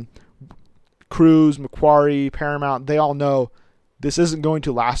at, listen, Cruise, McQuarrie, Paramount, they all know this isn't going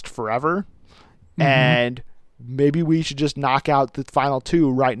to last forever. Mm-hmm. And maybe we should just knock out the final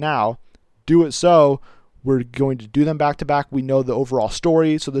 2 right now. Do it so we're going to do them back to back. We know the overall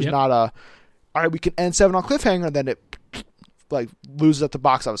story, so there's not all right, we can end 7 on cliffhanger, and then it like loses at the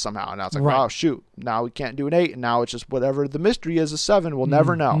box office somehow. And now it's like, oh shoot, now we can't do an 8, and now it's just whatever the mystery is a 7. We'll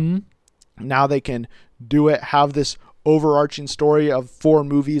never know. Now they can do it, have this overarching story of 4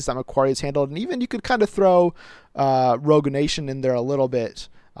 movies that McQuarrie has handled, and even you could kind of throw Rogue Nation in there a little bit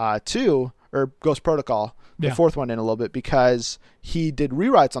too, or Ghost Protocol, the 4th one in a little bit, because he did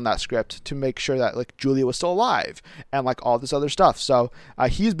rewrites on that script to make sure that like Julia was still alive and like all this other stuff. So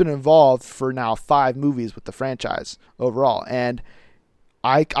he's been involved for now 5 movies with the franchise overall, and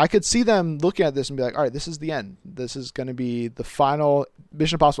I could see them looking at this and be like, all right, this is the end. This is going to be the final.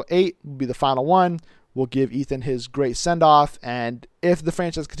 Mission Impossible 8 will be the final one. We'll give Ethan his great send-off, and if the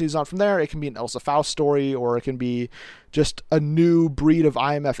franchise continues on from there, it can be an Elsa Faust story, or it can be just a new breed of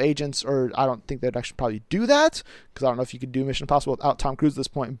IMF agents, or I don't think they'd actually probably do that, because I don't know if you could do Mission Impossible without Tom Cruise at this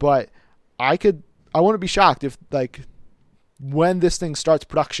point, but I wouldn't be shocked if, like, when this thing starts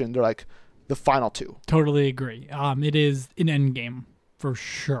production, they're like, the final 2. Totally agree. It is an end game, for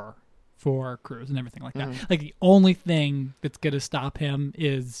sure, for Cruise and everything like that. Mm-hmm. Like, the only thing that's going to stop him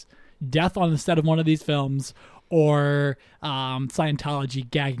is death on the set of one of these films, or Scientology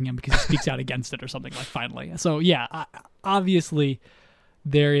gagging him because he speaks out against it or something, like, finally. So yeah, obviously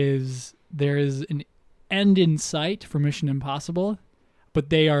there is an end in sight for Mission Impossible,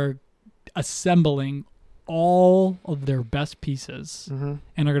 but they are assembling all of their best pieces and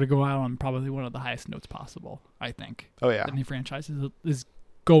are going to go out on probably one of the highest notes possible, I think. Oh yeah. That any franchise is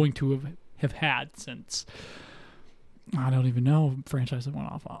going to have had since, I don't even know, franchise that went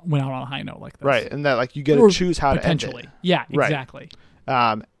out on a high note like this. Right, and that like you get to choose how to end it. Yeah, exactly.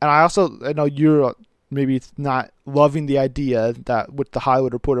 Right. And I know you're maybe not loving the idea that with the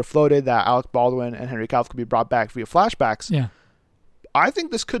Hollywood Reporter floated that Alec Baldwin and Henry Cavill could be brought back via flashbacks. Yeah. I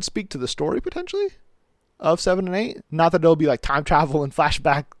think this could speak to the story potentially of 7 and 8. Not that it'll be like time travel and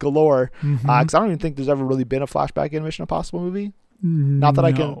flashback galore, because I don't even think there's ever really been a flashback in a Mission Impossible movie. Not that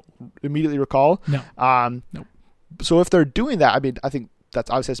I can immediately recall. No. Nope. So if they're doing that, I mean, I think that's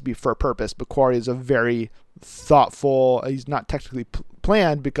obviously has to be for a purpose. McQuarrie is a very thoughtful. He's not technically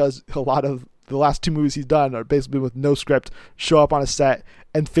planned, because a lot of the last 2 movies he's done are basically with no script, show up on a set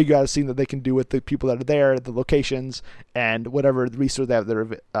and figure out a scene that they can do with the people that are there, the locations, and whatever the resources they have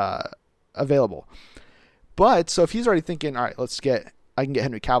that are available. But so if he's already thinking, all right, I can get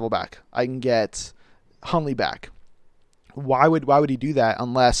Henry Cavill back, I can get Hundley back. Why would he do that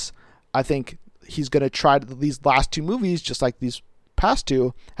unless I think he's going to try these last 2 movies, just like these past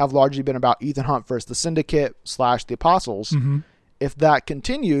 2, have largely been about Ethan Hunt versus the Syndicate / the Apostles. If that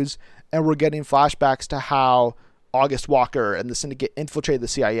continues and we're getting flashbacks to how August Walker and the Syndicate infiltrated the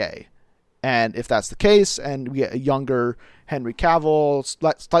CIA, and if that's the case and we get a younger Henry Cavill,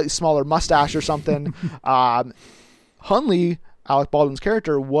 slightly smaller mustache or something, Hundley, Alec Baldwin's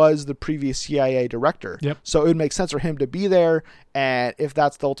character, was the previous CIA director. Yep. So it would make sense for him to be there. And if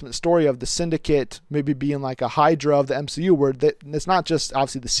that's the ultimate story of the Syndicate maybe being like a Hydra of the MCU, where it's not just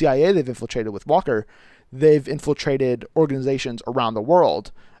obviously the CIA they've infiltrated with Walker, they've infiltrated organizations around the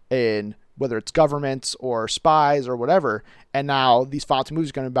world, in whether it's governments or spies or whatever. And now these final 2 movies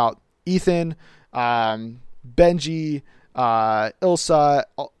are going to be about Ethan, Benji, Ilsa,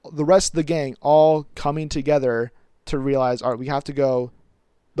 the rest of the gang all coming together to realize, all right, we have to go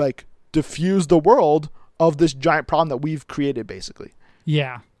like diffuse the world of this giant problem that we've created, basically.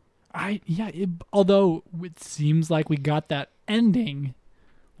 Yeah. Although it seems like we got that ending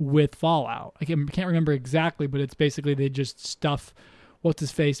with Fallout. I can't remember exactly, but it's basically they just stuff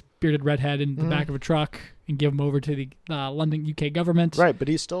what's-his-face, bearded redhead, in the back of a truck and give him over to the London, UK government. Right, but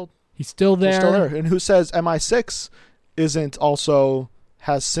he's still there. He's still there. And who says MI6 isn't also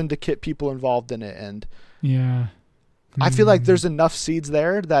has Syndicate people involved in it? And yeah. I feel like there's enough seeds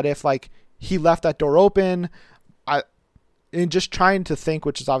there that if like he left that door open, in just trying to think,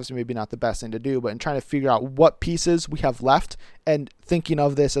 which is obviously maybe not the best thing to do, but in trying to figure out what pieces we have left and thinking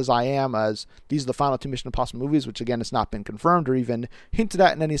of this as I am, as these are the final 2 Mission Impossible movies, which again has not been confirmed or even hinted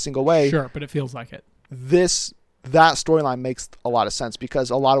at in any single way. Sure, but it feels like it. That storyline makes a lot of sense, because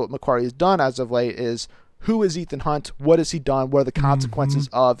a lot of what McQuarrie has done as of late is, who is Ethan Hunt? What has he done? What are the consequences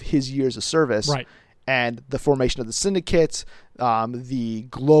of his years of service? Right. And the formation of the syndicate, the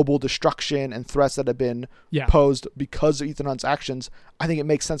global destruction and threats that have been posed because of Ethan Hunt's actions. I think it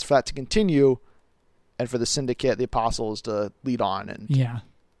makes sense for that to continue, and for the syndicate, the apostles, to lead on and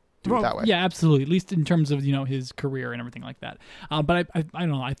do it that way. Yeah, absolutely. At least in terms of his career and everything like that. But I don't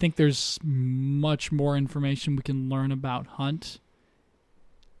know. I think there's much more information we can learn about Hunt,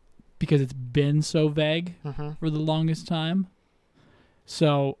 because it's been so vague for the longest time.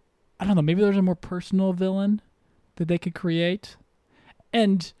 So I don't know. Maybe there's a more personal villain that they could create,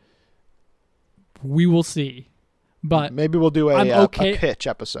 and we will see. But maybe we'll do a pitch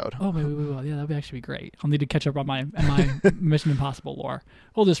episode. Oh, maybe we will. Yeah, that'd actually be great. I'll need to catch up on my Mission Impossible lore.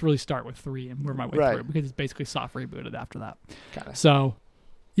 We'll just really start with 3 and work my way through it, because it's basically soft rebooted after that. Kinda. So,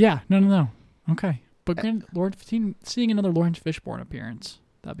 yeah, no. Okay, but seeing another Lawrence Fishburne appearance,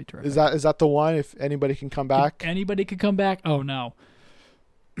 that'd be terrific. Is that the one? If anybody can come back, if anybody could come back. Oh no.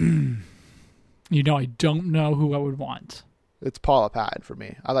 I don't know who I would want. It's Paula Patton for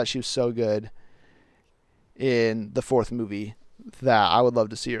me. I thought she was so good in the 4th movie that I would love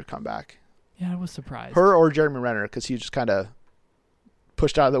to see her come back. Yeah, I was surprised. Her or Jeremy Renner, because he just kind of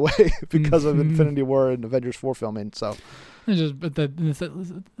pushed out of the way because of Infinity War and Avengers 4 filming. So, in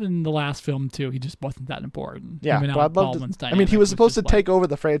the last film too, he just wasn't that important. Yeah, but I'd love to. I mean, he was supposed to take over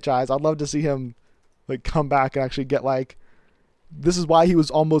the franchise. I'd love to see him come back and actually get this is why he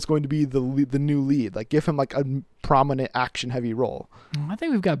was almost going to be the new lead. Give him a prominent action heavy role. I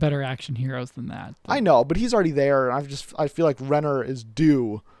think we've got better action heroes than that. I know, but he's already there, and I feel like Renner is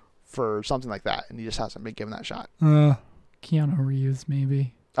due for something like that, and he just hasn't been given that shot. Keanu Reeves,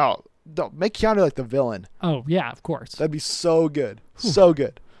 maybe. Oh, don't make Keanu the villain. Oh yeah, of course. That'd be so good, so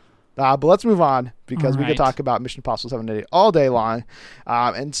good. But let's move on, because we could talk about Mission Impossible 7 and 8 all day long.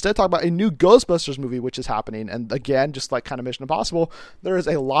 And instead talk about a new Ghostbusters movie, which is happening. And again, just like kind of Mission Impossible, there is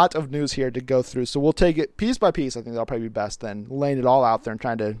a lot of news here to go through. So we'll take it piece by piece. I think that'll probably be best than laying it all out there and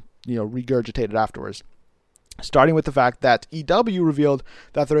trying to, regurgitate it afterwards. Starting with the fact that EW revealed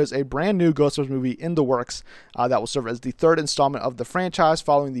that there is a brand new Ghostbusters movie in the works that will serve as the 3rd installment of the franchise,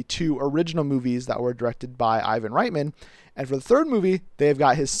 following the 2 original movies that were directed by Ivan Reitman. And for the 3rd movie, they've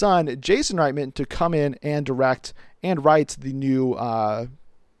got his son, Jason Reitman, to come in and direct and write the new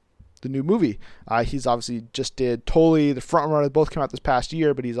movie. He's obviously just did Tully, The Frontrunner. Both came out this past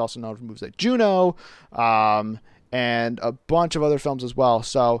year, but he's also known for movies like Juno and a bunch of other films as well.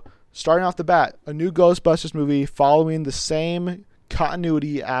 So starting off the bat, a new Ghostbusters movie following the same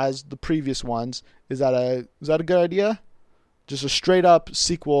continuity as the previous ones. Is that a good idea? Just a straight up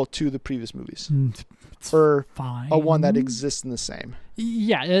sequel to the previous movies. Or fine. A one that exists in the same.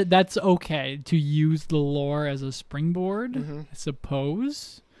 Yeah, that's okay to use the lore as a springboard, I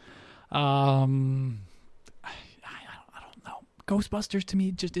suppose. I don't know. Ghostbusters to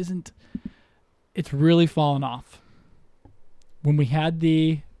me just isn't. It's really fallen off. When we had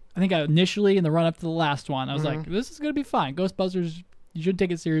I think initially in the run up to the last one, I was like, this is going to be fine. Ghostbusters, you shouldn't take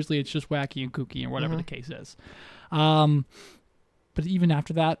it seriously. It's just wacky and kooky and whatever the case is. But even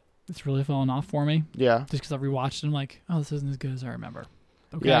after that, it's really fallen off for me. Yeah. Just because I've rewatched it, I'm like, oh, this isn't as good as I remember.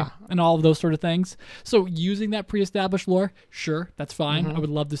 Okay. Yeah. And all of those sort of things. So using that pre-established lore, sure, that's fine. I would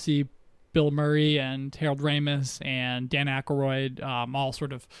love to see Bill Murray and Harold Ramis and Dan Aykroyd all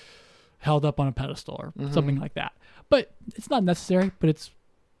sort of held up on a pedestal or something like that. But it's not necessary, but it's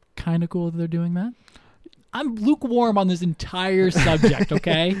kind of cool that they're doing that. I'm lukewarm on this entire subject,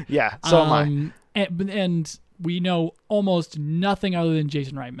 okay? Yeah, so am I. And we know almost nothing other than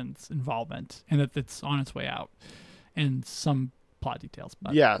Jason Reitman's involvement, and that it's on its way out, and some plot details.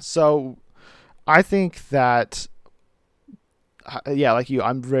 But. Yeah, so I think that, like you,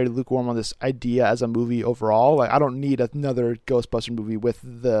 I'm very lukewarm on this idea as a movie overall. Like, I don't need another Ghostbuster movie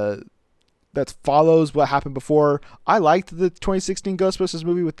that follows what happened before. I liked the 2016 Ghostbusters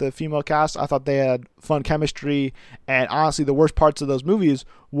movie with the female cast. I thought they had fun chemistry, and honestly, the worst parts of those movies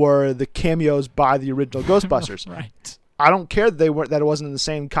were the cameos by the original Ghostbusters. Right. I don't care that it wasn't in the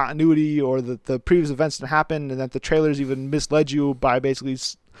same continuity, or that the previous events didn't happen, and that the trailers even misled you by basically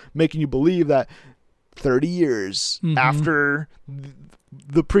making you believe that 30 years after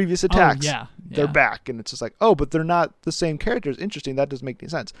the previous attacks, they're back, and it's just like, oh, but they're not the same characters. Interesting. That doesn't make any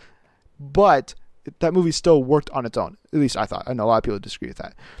sense. But that movie still worked on its own. At least I thought. I know a lot of people disagree with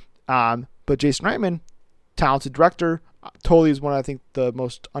that. But Jason Reitman, talented director, totally is one of, I think, the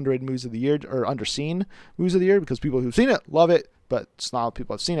most underrated movies of the year, or underseen movies of the year, because people who've seen it love it, but it's not all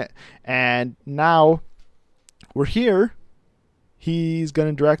people have seen it. And now we're here. He's going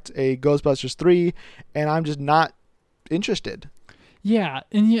to direct a Ghostbusters 3, and I'm just not interested. Yeah,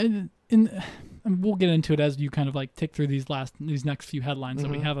 and we'll get into it as you kind of like tick through these next few headlines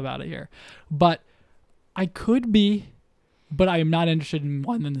that we have about it here. But I could be, but I am not interested in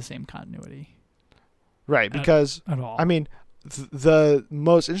one in the same continuity. Right, because at all. I mean, the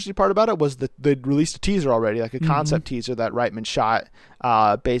most interesting part about it was that they released a teaser already, like a concept teaser that Reitman shot,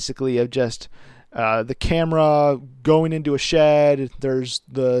 basically of just the camera going into a shed. There's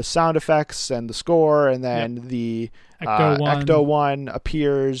the sound effects and the score, and then the Ecto One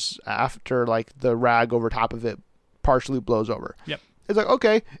appears after like the rag over top of it partially blows over. Yep. It's like,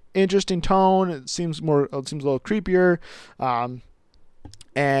 okay, interesting tone. It seems a little creepier,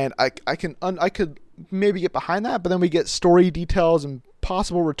 and I could maybe get behind that, but then we get story details and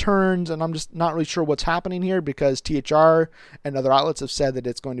possible returns, and I'm just not really sure what's happening here, because THR and other outlets have said that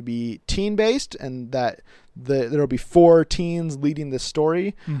it's going to be teen based and that there'll be 4 teens leading this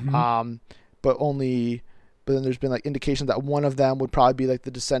story, but then there's been like indications that one of them would probably be like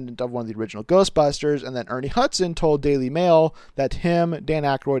the descendant of one of the original Ghostbusters. And then Ernie Hudson told Daily Mail that him, Dan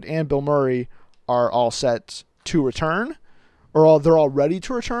Aykroyd, and Bill Murray are all set to return, or they're all ready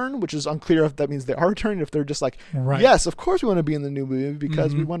to return, which is unclear if that means they are returning, if they're just like, yes, of course we want to be in the new movie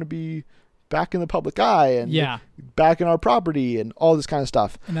because we want to be back in the public eye and back in our property and all this kind of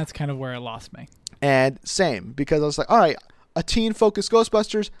stuff. And that's kind of where it lost me. And same, because I was like, all right, a teen-focused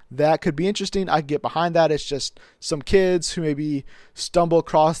Ghostbusters, that could be interesting. I could get behind that. It's just some kids who maybe stumble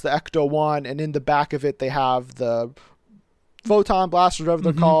across the Ecto One, and in the back of it they have the photon blasters, whatever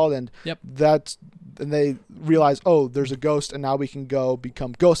they're called, and and they realize, oh, there's a ghost, and now we can go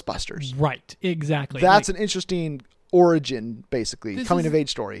become Ghostbusters. Right, exactly. That's an interesting origin, basically, coming-of-age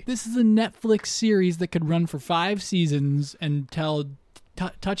story. This is a Netflix series that could run for 5 seasons and tell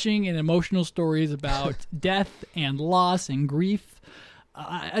touching and emotional stories about death and loss and grief,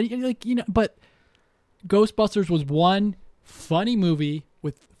 but Ghostbusters was one funny movie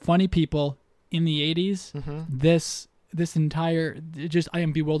with funny people in the 80s. This entire, I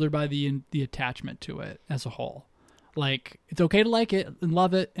am bewildered by the attachment to it as a whole. Like, it's okay to like it and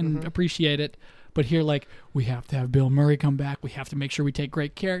love it and appreciate it, but here, like, we have to have Bill Murray come back. We have to make sure we take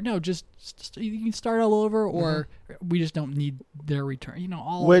great care. No, just you can start all over, or we just don't need their return.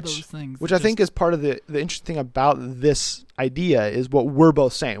 All of those things. Which I think is part of the interesting thing about this idea is what we're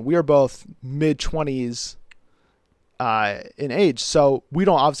both saying. We are both mid-20s in age, so we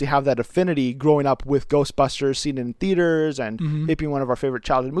don't obviously have that affinity growing up with Ghostbusters, seen it in theaters, and it being one of our favorite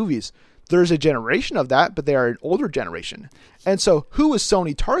childhood movies. There's a generation of that, but they are an older generation. And so who is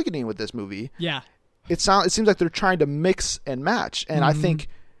Sony targeting with this movie? Yeah. It seems like they're trying to mix and match. And I think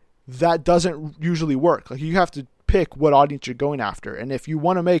that doesn't usually work. Like, you have to pick what audience you're going after. And if you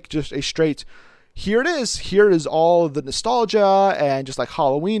want to make just a straight, here it is all the nostalgia, and just like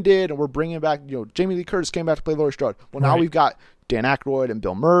Halloween did, and we're bringing back, Jamie Lee Curtis came back to play Laurie Strode. Well, now we've got Dan Aykroyd and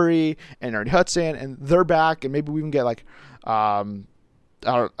Bill Murray and Ernie Hudson, and they're back, and maybe we can get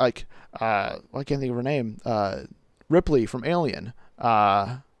I can't think of her name. Ripley from Alien.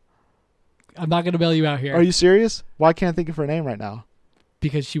 I'm not going to bail you out here. Are you serious? Why can't I think of her name right now?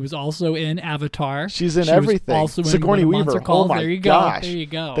 Because she was also in Avatar. She's in everything. Also Sigourney Weaver. Oh my gosh. There you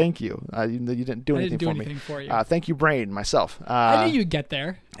go. Thank you. You didn't do anything for me. Thank you, brain, myself. I knew you'd get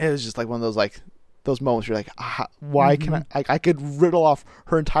there. It was just like one of those moments where you're like, why can I could riddle off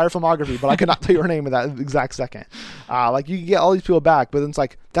her entire filmography, but I could not tell you her name in that exact second. You can get all these people back, but then it's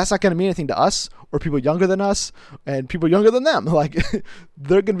like, that's not going to mean anything to us or people younger than us and people younger than them. Like,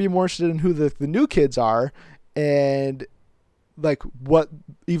 they're going to be more interested in who the new kids are, and like what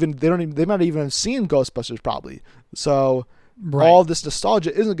even they might even have seen Ghostbusters probably. So all this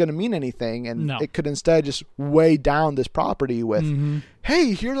nostalgia isn't going to mean anything, and it could instead just weigh down this property with,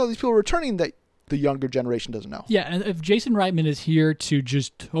 hey, here's all these people returning that the younger generation doesn't know. Yeah, and if Jason Reitman is here to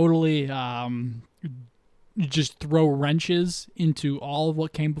just totally just throw wrenches into all of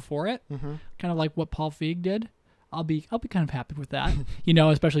what came before it, kind of like what Paul Feig did, I'll be kind of happy with that.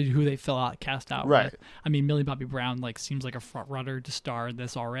 Especially who they cast out. Right. With. I mean, Millie Bobby Brown seems like a front runner to star in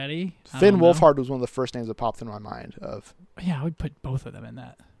this already. Finn Wolfhard was one of the first names that popped in my mind. I would put both of them in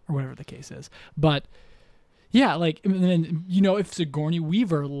that, or whatever the case is. But yeah, if Sigourney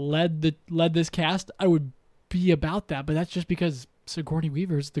Weaver led this cast, I would be about that. But that's just because Sigourney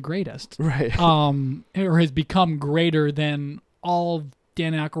Weaver is the greatest, right? Or has become greater than all of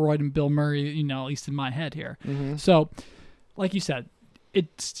Dan Aykroyd and Bill Murray, at least in my head here. So, like you said,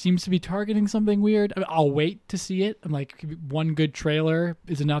 it seems to be targeting something weird. I mean, I'll wait to see it. I'm like, one good trailer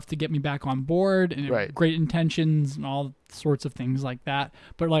is enough to get me back on board, and Right. great intentions and all sorts of things like that.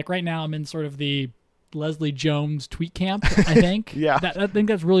 But like right now, I'm in sort of the Leslie Jones tweet camp, I think. Yeah. I think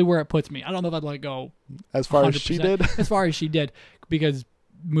that's really where it puts me. I don't know if I'd like go As far as she 100%, did. as far as she did, because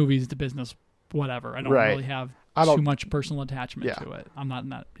movies, the business, whatever. I don't Right. really have I don't- too much personal attachment Yeah. to it. I'm not in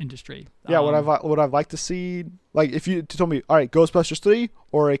that industry. Yeah, what I'd like to see, like if you told me, all right, Ghostbusters 3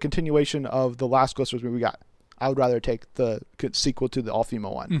 or a continuation of the last Ghostbusters movie we got, I would rather take the sequel to the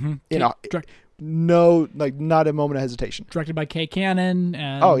all-female one. Mm-hmm. You know, not a moment of hesitation. Directed by Kay Cannon.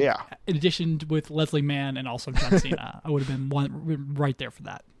 And Oh, yeah. in addition with Leslie Mann and also John Cena. I would have been right there for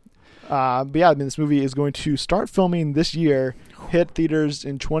that. But yeah, I mean, this movie is going to start filming this year, hit theaters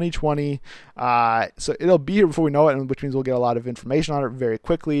in 2020. So it'll be here before we know it, which means we'll get a lot of information on it very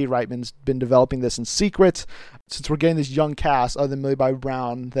quickly. Reitman's been developing this in secret. Since we're getting this young cast, other than Millie Bobby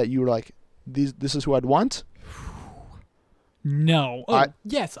Brown, that you were like, this is who I'd want. No. Oh,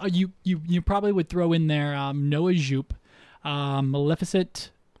 yes. You probably would throw in there Noah Jupe,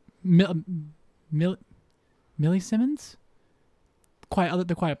 Maleficent, Millie Simmons?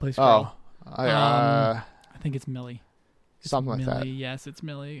 The Quiet Place girl. I think it's Millie. Something like that. Yes, it's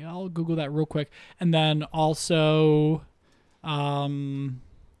Millie. I'll Google that real quick. And then also Jordan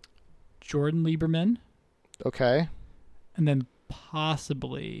Lieberman. Okay. And then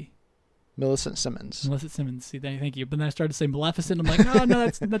possibly Millicent Simmons. See, thank you. But then I started to say Maleficent. I'm like, oh, no,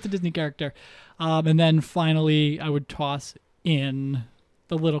 that's a Disney character. And then finally, I would toss in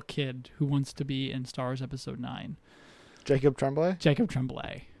the little kid who wants to be in Star Wars Episode 9. Jacob Tremblay? Jacob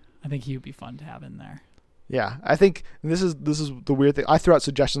Tremblay. I think he would be fun to have in there. Yeah, I think this is the weird thing. I threw out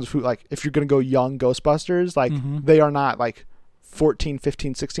suggestions of who, like, if you're going to go young Ghostbusters, like, they are not, like, 14,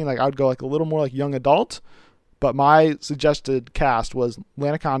 15, 16. Like, I would go, like, a little more, like, young adult. But my suggested cast was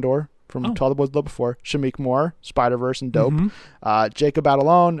Lana Condor from To All the Boys Loved Before, Shamik Moore, Spider-Verse and Dope, Jacob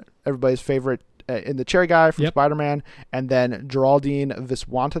Batalon, everybody's favorite in the chair guy from Spider-Man, and then Geraldine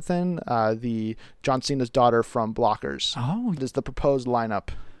Viswanathan, the John Cena's daughter from Blockers. Oh, It is the proposed lineup.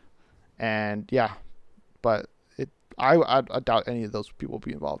 And yeah, but I doubt any of those people will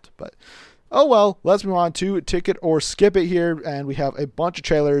be involved. But oh well, let's move on to Ticket or Skip It here, and we have a bunch of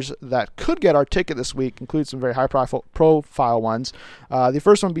trailers that could get our ticket this week, include some very high profile ones. The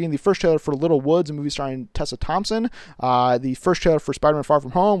first one being the first trailer for Little Woods, a movie starring Tessa Thompson. The first trailer for Spider-Man Far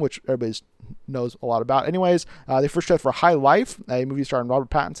From Home, which everybody knows a lot about anyways. The first trailer for High Life, a movie starring Robert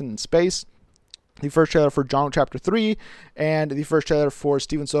Pattinson in space. The first trailer for John Wick Chapter 3, and the first trailer for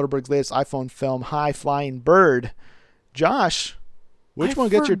Steven Soderbergh's latest iPhone film, High Flying Bird. Josh, which one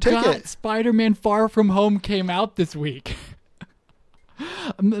gets your ticket? Spider-Man Far From Home came out this week.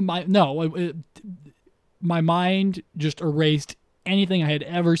 My mind just erased anything I had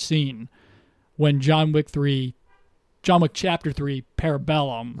ever seen when John Wick Chapter 3,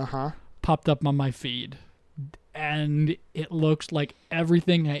 Parabellum, popped up on my feed. And it looks like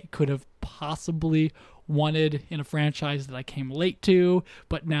everything I could have possibly wanted in a franchise that I came late to,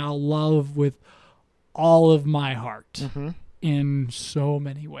 but now love with all of my heart in so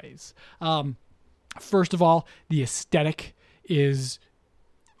many ways. First of all, the aesthetic is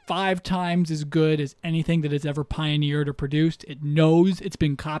 5 times as good as anything that it's ever pioneered or produced. It knows it's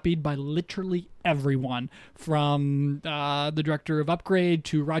been copied by literally everyone, from the director of Upgrade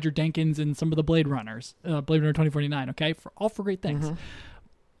to Roger Deakins and some of the Blade Runners, Blade Runner 2049, okay? All for great things.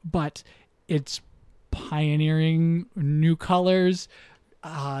 But it's pioneering new colors,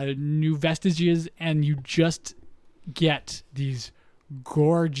 new vestiges, and you just get these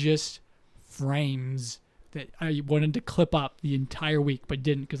gorgeous frames that I wanted to clip up the entire week, but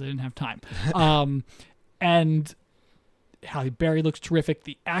didn't because I didn't have time. And Halle Berry looks terrific.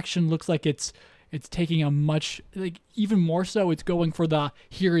 The action looks like it's taking a much, like, even more so, it's going for the,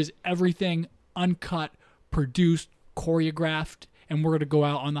 here is everything uncut, produced, choreographed, and we're going to go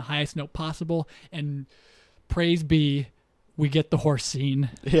out on the highest note possible. And praise be, we get the horse scene.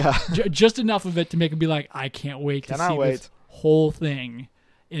 Yeah. Just enough of it to make it be like, I can't wait to see this whole thing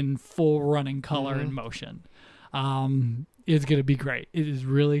in full running color and motion. It's going to be great. It is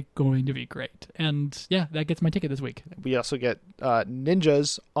really going to be great. And yeah, that gets my ticket this week. We also get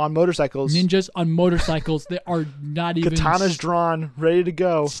ninjas on motorcycles. Ninjas on motorcycles that are not even... Katanas drawn, ready to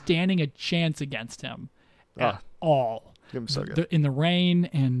go. Standing a chance against him at all. So good. In the rain,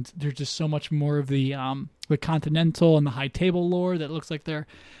 and there's just so much more of the continental and the high table lore that looks like they're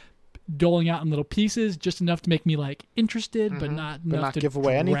doling out in little pieces, just enough to make me like interested, but not enough to give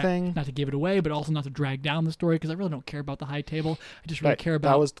away anything. Not to give it away, but also not to drag down the story, because I really don't care about the high table. I just really care about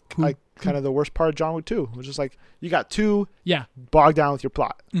that was like kind of the worst part of John Wick 2. It was just like, you got too bogged down with your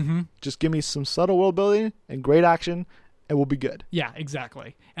plot. Just give me some subtle world building and great action, and we'll be good. Yeah,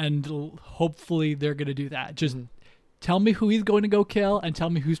 exactly. And hopefully they're going to do that. Just tell me who he's going to go kill and tell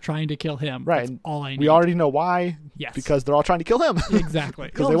me who's trying to kill him. Right. That's all I need. We already know why. Yes. Because they're all trying to kill him. Exactly.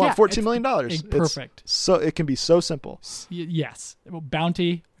 Because they want $14 million. Perfect. So it can be so simple. Yes.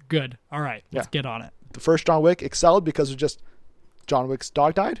 Bounty, good. All right. Let's get on it. The first John Wick excelled because of just John Wick's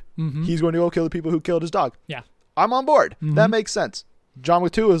dog died. He's going to go kill the people who killed his dog. Yeah. I'm on board. That makes sense. John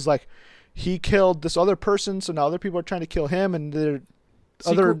Wick 2 is like, he killed this other person, so now other people are trying to kill him, and they're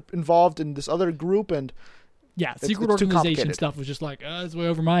involved in this other group, and secret organization stuff was just like, it's way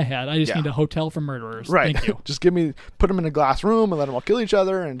over my head. I just need a hotel for murderers. Right. Thank you. Just put them in a glass room and let them all kill each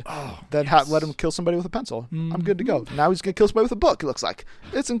other, and then let him kill somebody with a pencil. I'm good to go. Now he's going to kill somebody with a book, it looks like.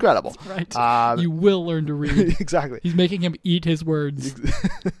 It's incredible. Right. You will learn to read. Exactly. He's making him eat his words.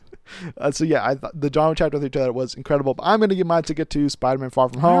 I thought the John Wick Chapter 3 trailer was incredible, but I'm going to give my ticket to Spider-Man Far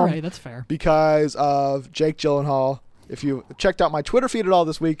From Home. All right, that's fair. Because of Jake Gyllenhaal. If you checked out my Twitter feed at all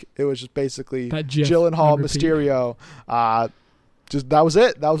this week, it was just basically Gyllenhaal, Mysterio. That was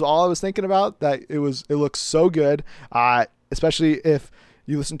it. That was all I was thinking about. It looks so good, especially if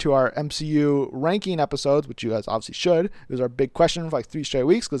you listen to our MCU ranking episodes, which you guys obviously should. It was our big question for like 3 straight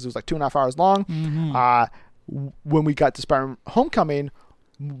weeks because it was like 2.5 hours long. When we got to Spider-Man Homecoming,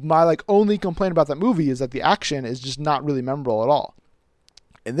 my like only complaint about that movie is that the action is just not really memorable at all.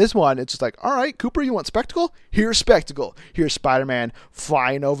 In this one, it's just like, all right, Cooper, you want spectacle? Here's spectacle. Here's Spider-Man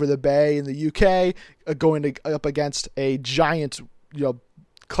flying over the bay in the UK, going up against a giant,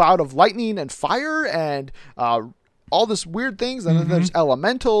 cloud of lightning and fire and all this weird things. And then there's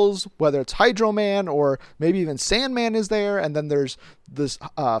elementals, whether it's Hydro Man or maybe even Sandman is there. And then there's this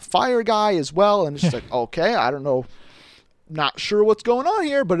fire guy as well. And it's just like, okay, I don't know. Not sure what's going on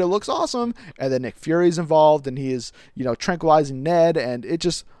here, but it looks awesome. And then Nick Fury's involved, and he is, tranquilizing Ned, and it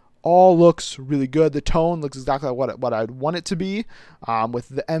just all looks really good. The tone looks exactly like what I'd want it to be, with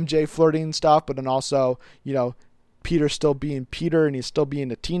the MJ flirting stuff, but then also, Peter still being Peter, and he's still being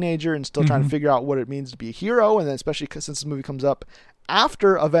a teenager and still trying to figure out what it means to be a hero. And then especially since this movie comes up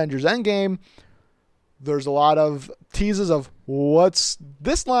after Avengers Endgame, there's a lot of teases of what's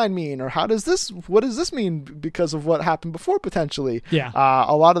this line mean, or what does this mean because of what happened before potentially. Yeah.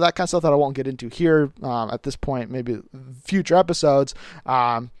 A lot of that kind of stuff that I won't get into here at this point, maybe future episodes.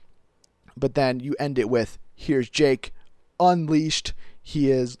 But then you end it with, here's Jake unleashed.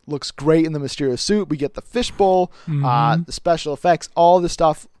 He looks great in the Mysterio suit. We get the fishbowl, the special effects, all the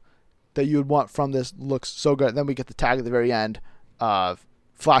stuff that you would want from this looks so good. And then we get the tag at the very end of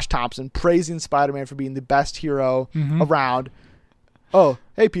Flash Thompson praising Spider-Man for being the best hero around. Oh,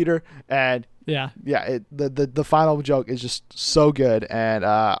 hey Peter, and the final joke is just so good, and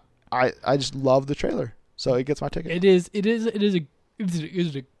I just love the trailer, so it gets my ticket. It is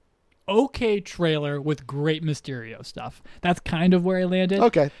a okay trailer with great Mysterio stuff. That's kind of where I landed.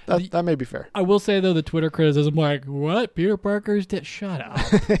 Okay, that may be fair. I will say though, the Twitter criticism, like, what? Peter Parker's dead? Shut up.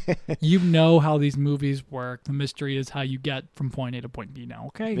 You know how these movies work. The mystery is how you get from point A to point B now.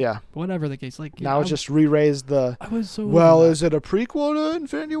 Okay. Yeah. Whatever the case. Like now, it's just re-raised the. I was so. Well, is it a prequel to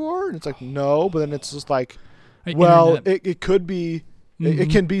Infinity War? And it's like no, but then it's just like, well, it could be. It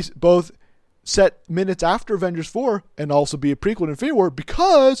can be both. Set minutes after Avengers 4 and also be a prequel to Infinity War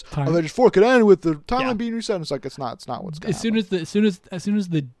because Avengers 4 could end with the timeline being reset. And it's like it's not what's going to happen. As soon as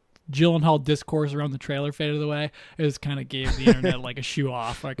the Gyllenhaal discourse around the trailer faded away, it just kind of gave the internet like a shoe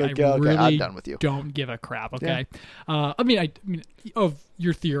off. Like I really I'm done with you. Don't give a crap. Okay. Yeah. I mean, of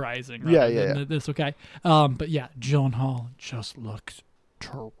you're theorizing. Yeah. This okay. But yeah, Gyllenhaal just looks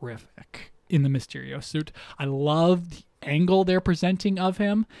terrific in the Mysterio suit. I love the angle they're presenting of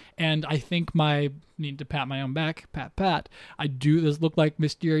him, and I think need to pat my own back, pat. I do this look like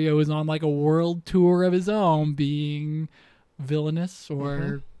Mysterio is on like a world tour of his own, being villainous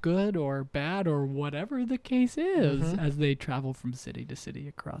or good or bad or whatever the case is, as they travel from city to city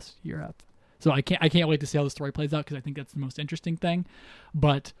across Europe. So I can't wait to see how the story plays out because I think that's the most interesting thing.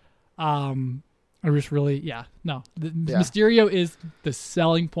 But I just really Mysterio is the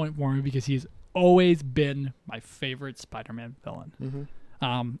selling point for me because he's always been my favorite Spider-Man villain.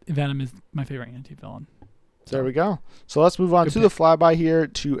 Venom is my favorite anti-villain. So. There we go. So let's move on to the flyby here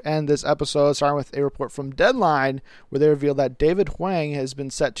to end this episode, starting with a report from Deadline, where they revealed that David Huang has been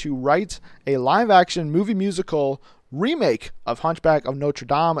set to write a live-action movie musical remake of Hunchback of Notre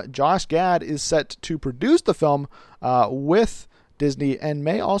Dame. Josh Gad is set to produce the film with Disney and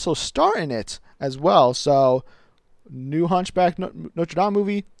may also star in it as well. So, new Hunchback Notre Dame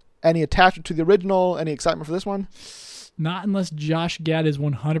movie. Any attachment to the original? Any excitement for this one? Not unless Josh Gad is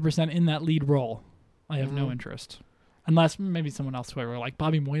 100% in that lead role. I have no interest. Unless maybe someone else, whoever, like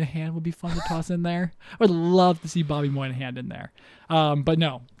Bobby Moynihan would be fun to toss in there. I would love to see Bobby Moynihan in there. But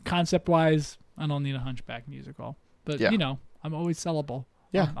no, concept-wise, I don't need a Hunchback musical. But, Yeah. I'm always sellable.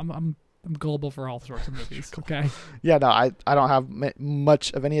 Yeah. I'm gullible for all sorts of movies, okay? Yeah, no, I don't have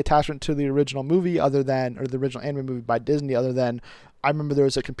much of any attachment to the original movie or the original anime movie by Disney other than I remember there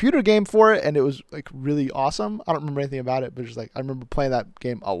was a computer game for it and it was like really awesome. I don't remember anything about it, but just like I remember playing that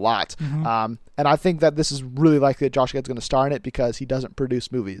game a lot. Mm-hmm. And I think that this is really likely that Josh Gad's going to star in it because he doesn't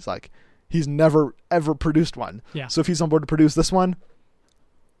produce movies. Like he's never ever produced one. Yeah. So if he's on board to produce this one,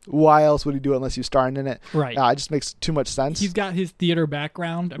 why else would he do it unless he's starring in it? Right. It just makes too much sense. He's got his theater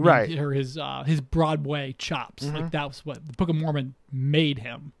background, Right. or his Broadway chops. Mm-hmm. Like that was what the Book of Mormon made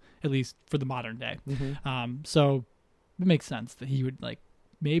him, at least for the modern day. Mm-hmm. So it makes sense that he would like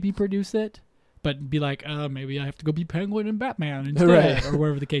maybe produce it, but be like, maybe I have to go be Penguin and Batman instead, Right. or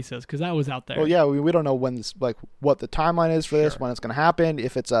whatever the case is, because that was out there. Well, yeah, we don't know when this, like, what the timeline is for this, Sure. when it's going to happen,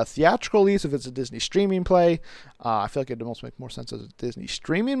 if it's a theatrical release, if it's a Disney streaming play. I feel like it'd almost make more sense as a Disney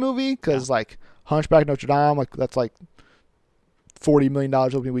streaming movie because, like, Hunchback Notre Dame, like that's like $40 million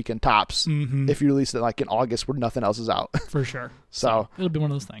opening weekend tops. Mm-hmm. If you release it like in August where nothing else is out. For sure. So It'll be one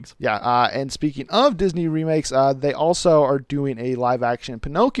of those things. yeah, and speaking of Disney remakes, they also are doing a live-action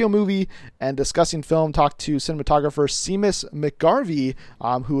Pinocchio movie. And discussing film, talked to cinematographer Seamus McGarvey,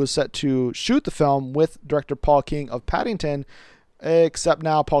 who was set to shoot the film with director Paul King of Paddington. Except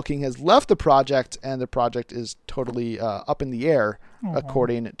now Paul King has left the project, and the project is totally up in the air,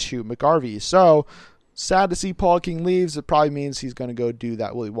 according to McGarvey. So sad to see Paul King leaves. It probably means he's going to go do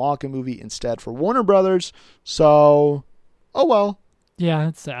that Willy Wonka movie instead for Warner Brothers. So, oh well. Yeah,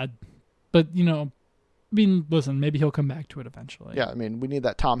 it's sad. But, listen, maybe he'll come back to it eventually. Yeah, I mean, we need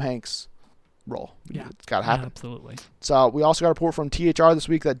that Tom Hanks role. Yeah. It's got to happen. Absolutely. So we also got a report from THR this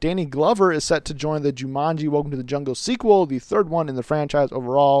week that Danny Glover is set to join the Jumanji Welcome to the Jungle sequel, the third one in the franchise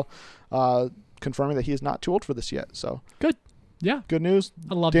overall, confirming that he is not too old for this yet. So Good. Yeah. good news.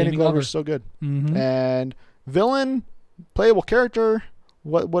 I love Danny Danny Glover. Glover's so good. Mm-hmm. And villain, playable character.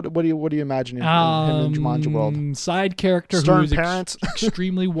 What do you imagine in him in Jumanji world? Side character Stern who's parents.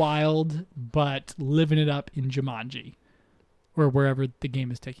 extremely wild, but living it up in Jumanji, or wherever the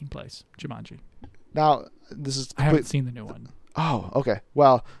game is taking place. Jumanji. Now this is I haven't seen the new one. Oh, okay.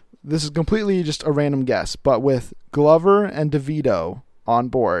 Well, this is completely just a random guess, but with Glover and DeVito on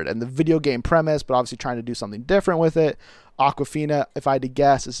board and the video game premise, but obviously trying to do something different with it. Aquafina, if I had to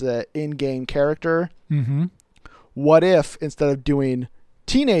guess, is an in-game character. Mm-hmm. What if instead of doing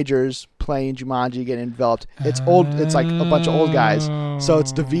teenagers playing Jumanji getting enveloped, it's like a bunch of old guys. So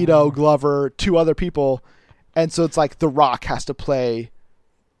it's DeVito, Glover, two other people, and so it's like The Rock has to play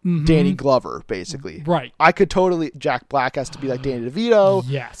Danny Glover, basically. Right. I could totally. Jack Black has to be like Danny DeVito.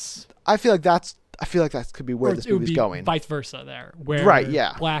 Yes. I feel like that could be where this it would movie's be going. vice versa there. Where Right,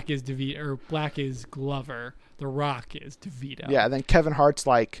 yeah. Black is DeVito, or Black is Glover. The Rock is DeVito. Yeah, and then Kevin Hart's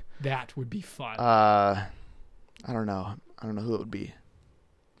like, That would be fun. I don't know who it would be,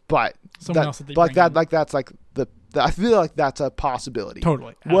 but Someone else that they like bring that, in. like that's like I feel like that's a possibility.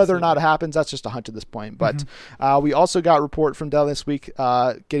 Totally. Whether or not it Absolutely. happens, that's just a hunch at this point. But we also got a report from Dell this week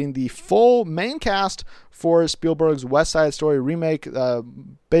getting the full main cast for Spielberg's West Side Story remake.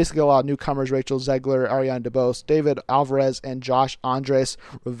 Basically, a lot of newcomers: Rachel Zegler, Ariana DeBose, David Alvarez, and Josh Andres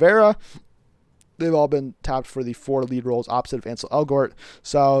Rivera. They've all been tapped for the 4 lead roles opposite of Ansel Elgort.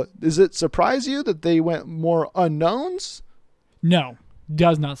 So, does it surprise you that they went more unknowns? No,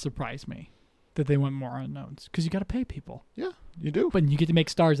 does not surprise me that they went more unknowns, because you got to pay people, Yeah, you do. but you get to make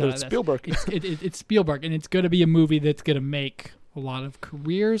stars But out it's of this. Spielberg. It's Spielberg, and it's going to be a movie that's going to make a lot of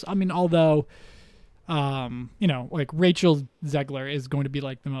careers. I mean, although, like Rachel Zegler is going to be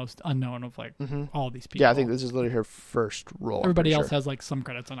like the most unknown of like all these people. Yeah, I think this is literally her first role. I'm everybody pretty else sure. has like some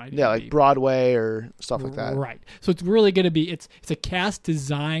credits on IMDb. Yeah, like Broadway or stuff like that. Right. So it's really going to be it's a cast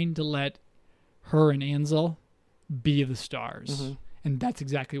designed to let her and Ansel be the stars, and that's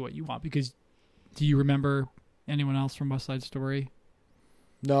exactly what you want. Because do you remember anyone else from West Side Story?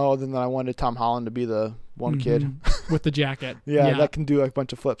 No, other than I wanted Tom Holland to be the one kid. With the jacket. Yeah, that can do like a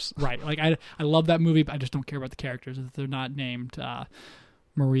bunch of flips. Right. Like I love that movie, but I just don't care about the characters if they're not named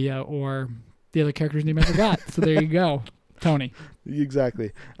Maria or the other character's name I forgot. So there you go. Tony.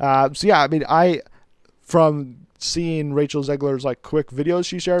 Exactly. So yeah, I mean, from seeing Rachel Zegler's like quick videos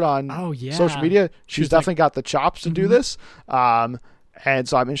she shared on social media, she's definitely got the chops to do this. And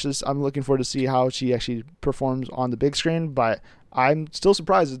so I'm looking forward to see how she actually performs on the big screen. But I'm still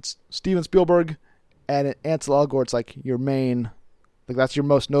surprised it's Steven Spielberg and Ansel Elgort's like your main, like that's your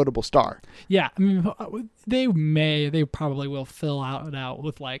most notable star. Yeah, I mean, they probably will fill it out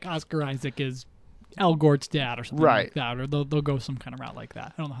with like Oscar Isaac is Elgort's dad or something like that, or they'll go some kind of route like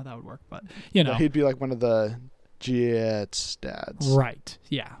that. I don't know how that would work, but you know, he'd be like one of the Jets dads, right?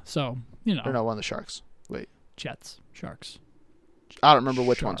 Yeah, so you know, or no, one of the Sharks. Wait, Jets, Sharks. I don't remember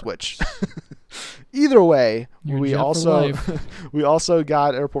which one's which. Either way, we also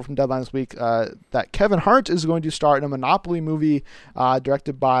got a report from Deadline this week that Kevin Hart is going to star in a Monopoly movie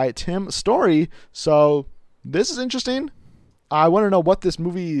directed by Tim Story. So this is interesting. I want to know what this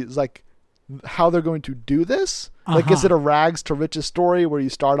movie is like, how they're going to do this. Like, is it a rags to riches story where you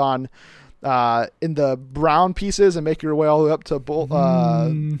start on in the brown pieces and make your way all the way up to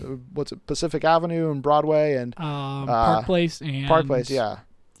Pacific Avenue and Broadway and Park Place,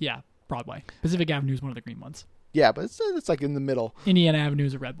 yeah, Broadway. Pacific Avenue is one of the green ones. Yeah, but it's like in the middle. Indiana Avenue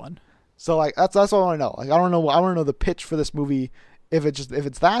is a red one. So like that's what I want to know. Like I want to know the pitch for this movie, if it's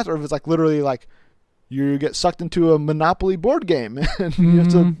that, or if it's like literally like you get sucked into a Monopoly board game and you have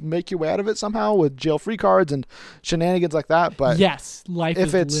to make your way out of it somehow with jail-free cards and shenanigans like that. But yes, life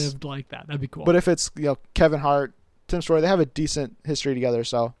is lived like that. That'd be cool. But if it's Kevin Hart, Tim Story, they have a decent history together,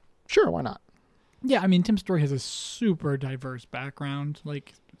 so sure, why not? Yeah, I mean Tim Story has a super diverse background.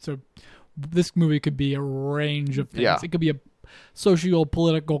 Like so, this movie could be a range of things. Yeah. It could be a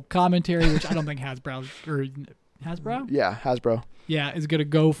socio-political commentary, which I don't think Hasbro. Yeah, Hasbro. Yeah, is going to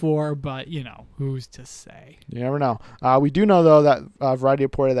go for, but, who's to say? You never know. We do know, though, that Variety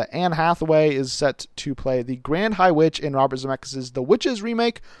reported that Anne Hathaway is set to play the Grand High Witch in Robert Zemeckis' The Witches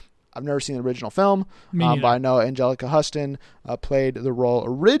remake. I've never seen the original film, but I know Angelica Huston played the role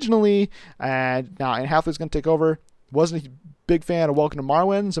originally, and now Anne Hathaway's going to take over. Wasn't a big fan of Welcome to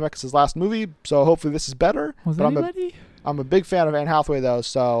Marwen, Zemeckis' last movie, so hopefully this is better. I'm a big fan of Anne Hathaway, though,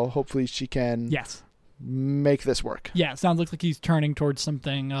 so hopefully she can... Yes. Make this work. Yeah, it sounds like he's turning towards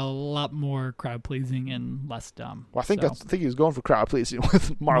something a lot more crowd pleasing and less dumb. Well, I think he was going for crowd pleasing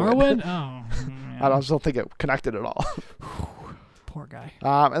with Marwen. Oh, I don't think it connected at all. Poor guy.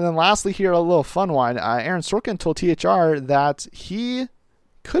 And then lastly, here a little fun one. Aaron Sorkin told THR that he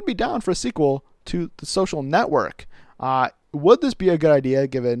could be down for a sequel to The Social Network. Would this be a good idea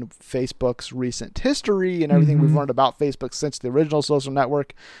given Facebook's recent history and everything we've learned about Facebook since the original social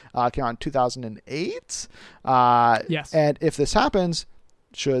network came out in 2008? Yes. And if this happens,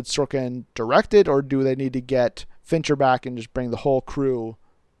 should Sorkin direct it, or do they need to get Fincher back and just bring the whole crew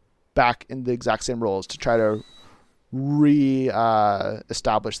back in the exact same roles to try to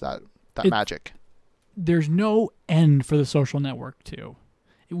establish that magic? There's no end for The Social Network 2.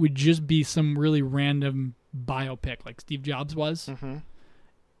 It would just be some really random biopic like Steve Jobs was,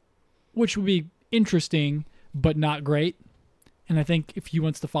 which would be interesting but not great. And I think if he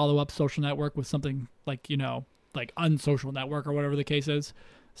wants to follow up Social Network with something like like Unsocial Network or whatever the case is,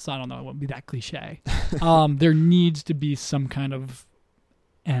 so I don't know, it wouldn't be that cliche. There needs to be some kind of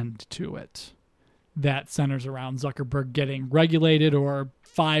end to it that centers around Zuckerberg getting regulated or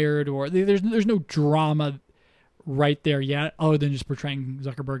fired, or there's no drama right there yet, other than just portraying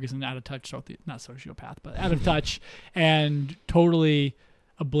Zuckerberg as an out of touch, not sociopath, but out of touch and totally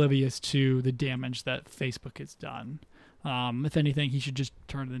oblivious to the damage that Facebook has done. If anything, he should just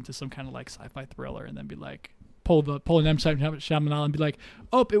turn it into some kind of like sci-fi thriller and then be like, pull an M. Shyamalan and be like,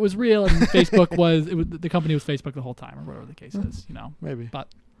 oh, it was real, and the company was Facebook the whole time, or whatever the case is, Maybe. But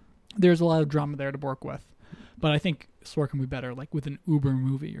there's a lot of drama there to work with. But I think Sorkin would be better, like with an Uber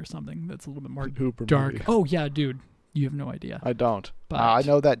movie or something that's a little bit more dark. Movie. Oh yeah, dude, you have no idea. I don't. But I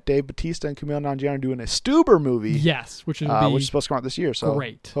know that Dave Bautista and Kumail Nanjiani are doing a Stuber movie. Yes, which is supposed to come out this year. So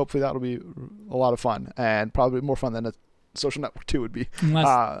great. Hopefully that'll be a lot of fun, and probably more fun than a Social Network 2 would be.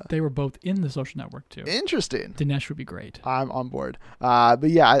 Unless they were both in the Social Network 2. Interesting. Dinesh would be great. I'm on board. But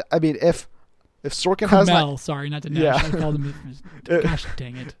yeah, I mean, if Sorkin Kumail, sorry, not Dinesh. Yeah. I called him. Gosh,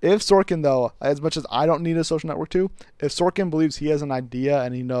 dang it. If Sorkin, though, as much as I don't need a Social Network 2, if Sorkin believes he has an idea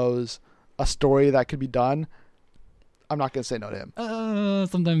and he knows a story that could be done, I'm not going to say no to him.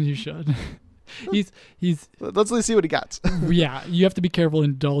 Sometimes you should. He's. Let's at least see what he got. Yeah, you have to be careful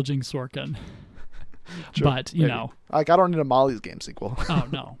indulging Sorkin. True, but you know, like I don't need a Molly's Game sequel. Oh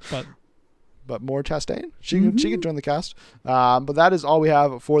no, but more Chastain. She can join the cast. But that is all we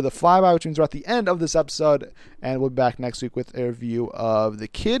have for the flyby, which means we're at the end of this episode, and we'll be back next week with a review of The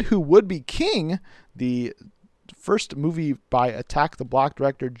Kid Who Would Be King, the first movie by Attack the Block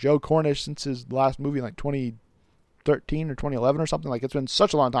director Joe Cornish since his last movie in like 2013 or 2011 or something. Like, it's been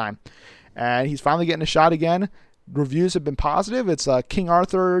such a long time, and he's finally getting a shot again. reviews have been positive. It's a King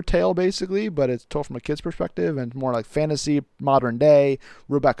Arthur tale, basically, but it's told from a kid's perspective and more like fantasy, modern day.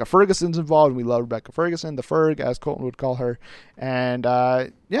 Rebecca Ferguson's involved. We love Rebecca Ferguson, the Ferg, as Colton would call her. And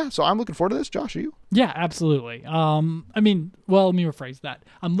so I'm looking forward to this. Josh, are you? Yeah, absolutely. Let me rephrase that.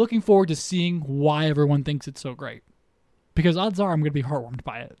 I'm looking forward to seeing why everyone thinks it's so great. Because odds are I'm going to be heartwarmed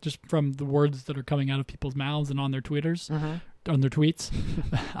by it, just from the words that are coming out of people's mouths and on their Twitters, on their tweets.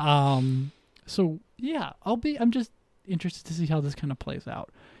 So yeah, I'm just interested to see how this kind of plays out,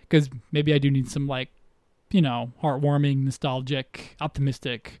 because maybe I do need some heartwarming, nostalgic,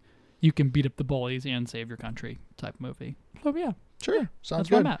 optimistic, you can beat up the bullies and save your country type movie. So yeah. Sure. Sounds that's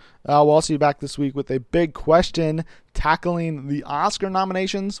good. Where I'm at. We'll also be back this week with a big question tackling the Oscar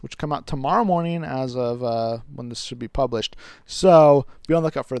nominations, which come out tomorrow morning as of when this should be published. So be on the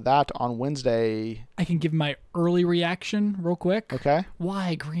lookout for that on Wednesday. I can give my early reaction real quick. Okay.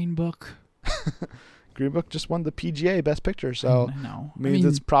 Why Green Book? Green Book just won the PGA Best Picture, so I know. means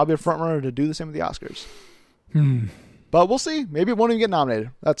it's probably a front runner to do the same with the Oscars. But we'll see. Maybe it won't even get nominated.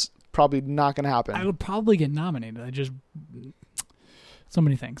 That's probably not going to happen. I would probably get nominated. So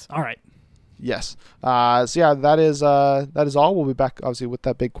many things. All right. Yes. That is all. We'll be back obviously with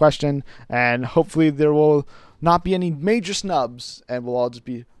that big question, and hopefully there will not be any major snubs, and we'll all just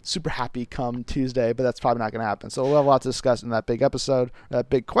be super happy come Tuesday. But that's probably not going to happen. So we'll have a lot to discuss in that big episode, that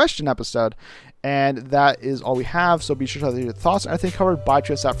big question episode, and that is all we have. So be sure to have your thoughts and everything covered by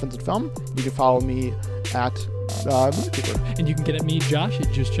Friends and Film. You can follow me at Movie Keeper. And you can get at me, Josh,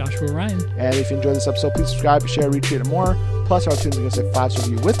 at just Joshua Ryan. And if you enjoyed this episode, please subscribe, share, retweet, and more. Plus, our tunes are going to say 5-star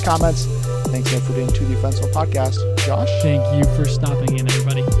review with comments. Thanks again for being to the Friends Film Podcast. Josh? Thank you for stopping in,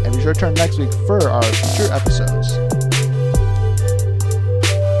 everybody. And be sure to turn next week for our future episodes.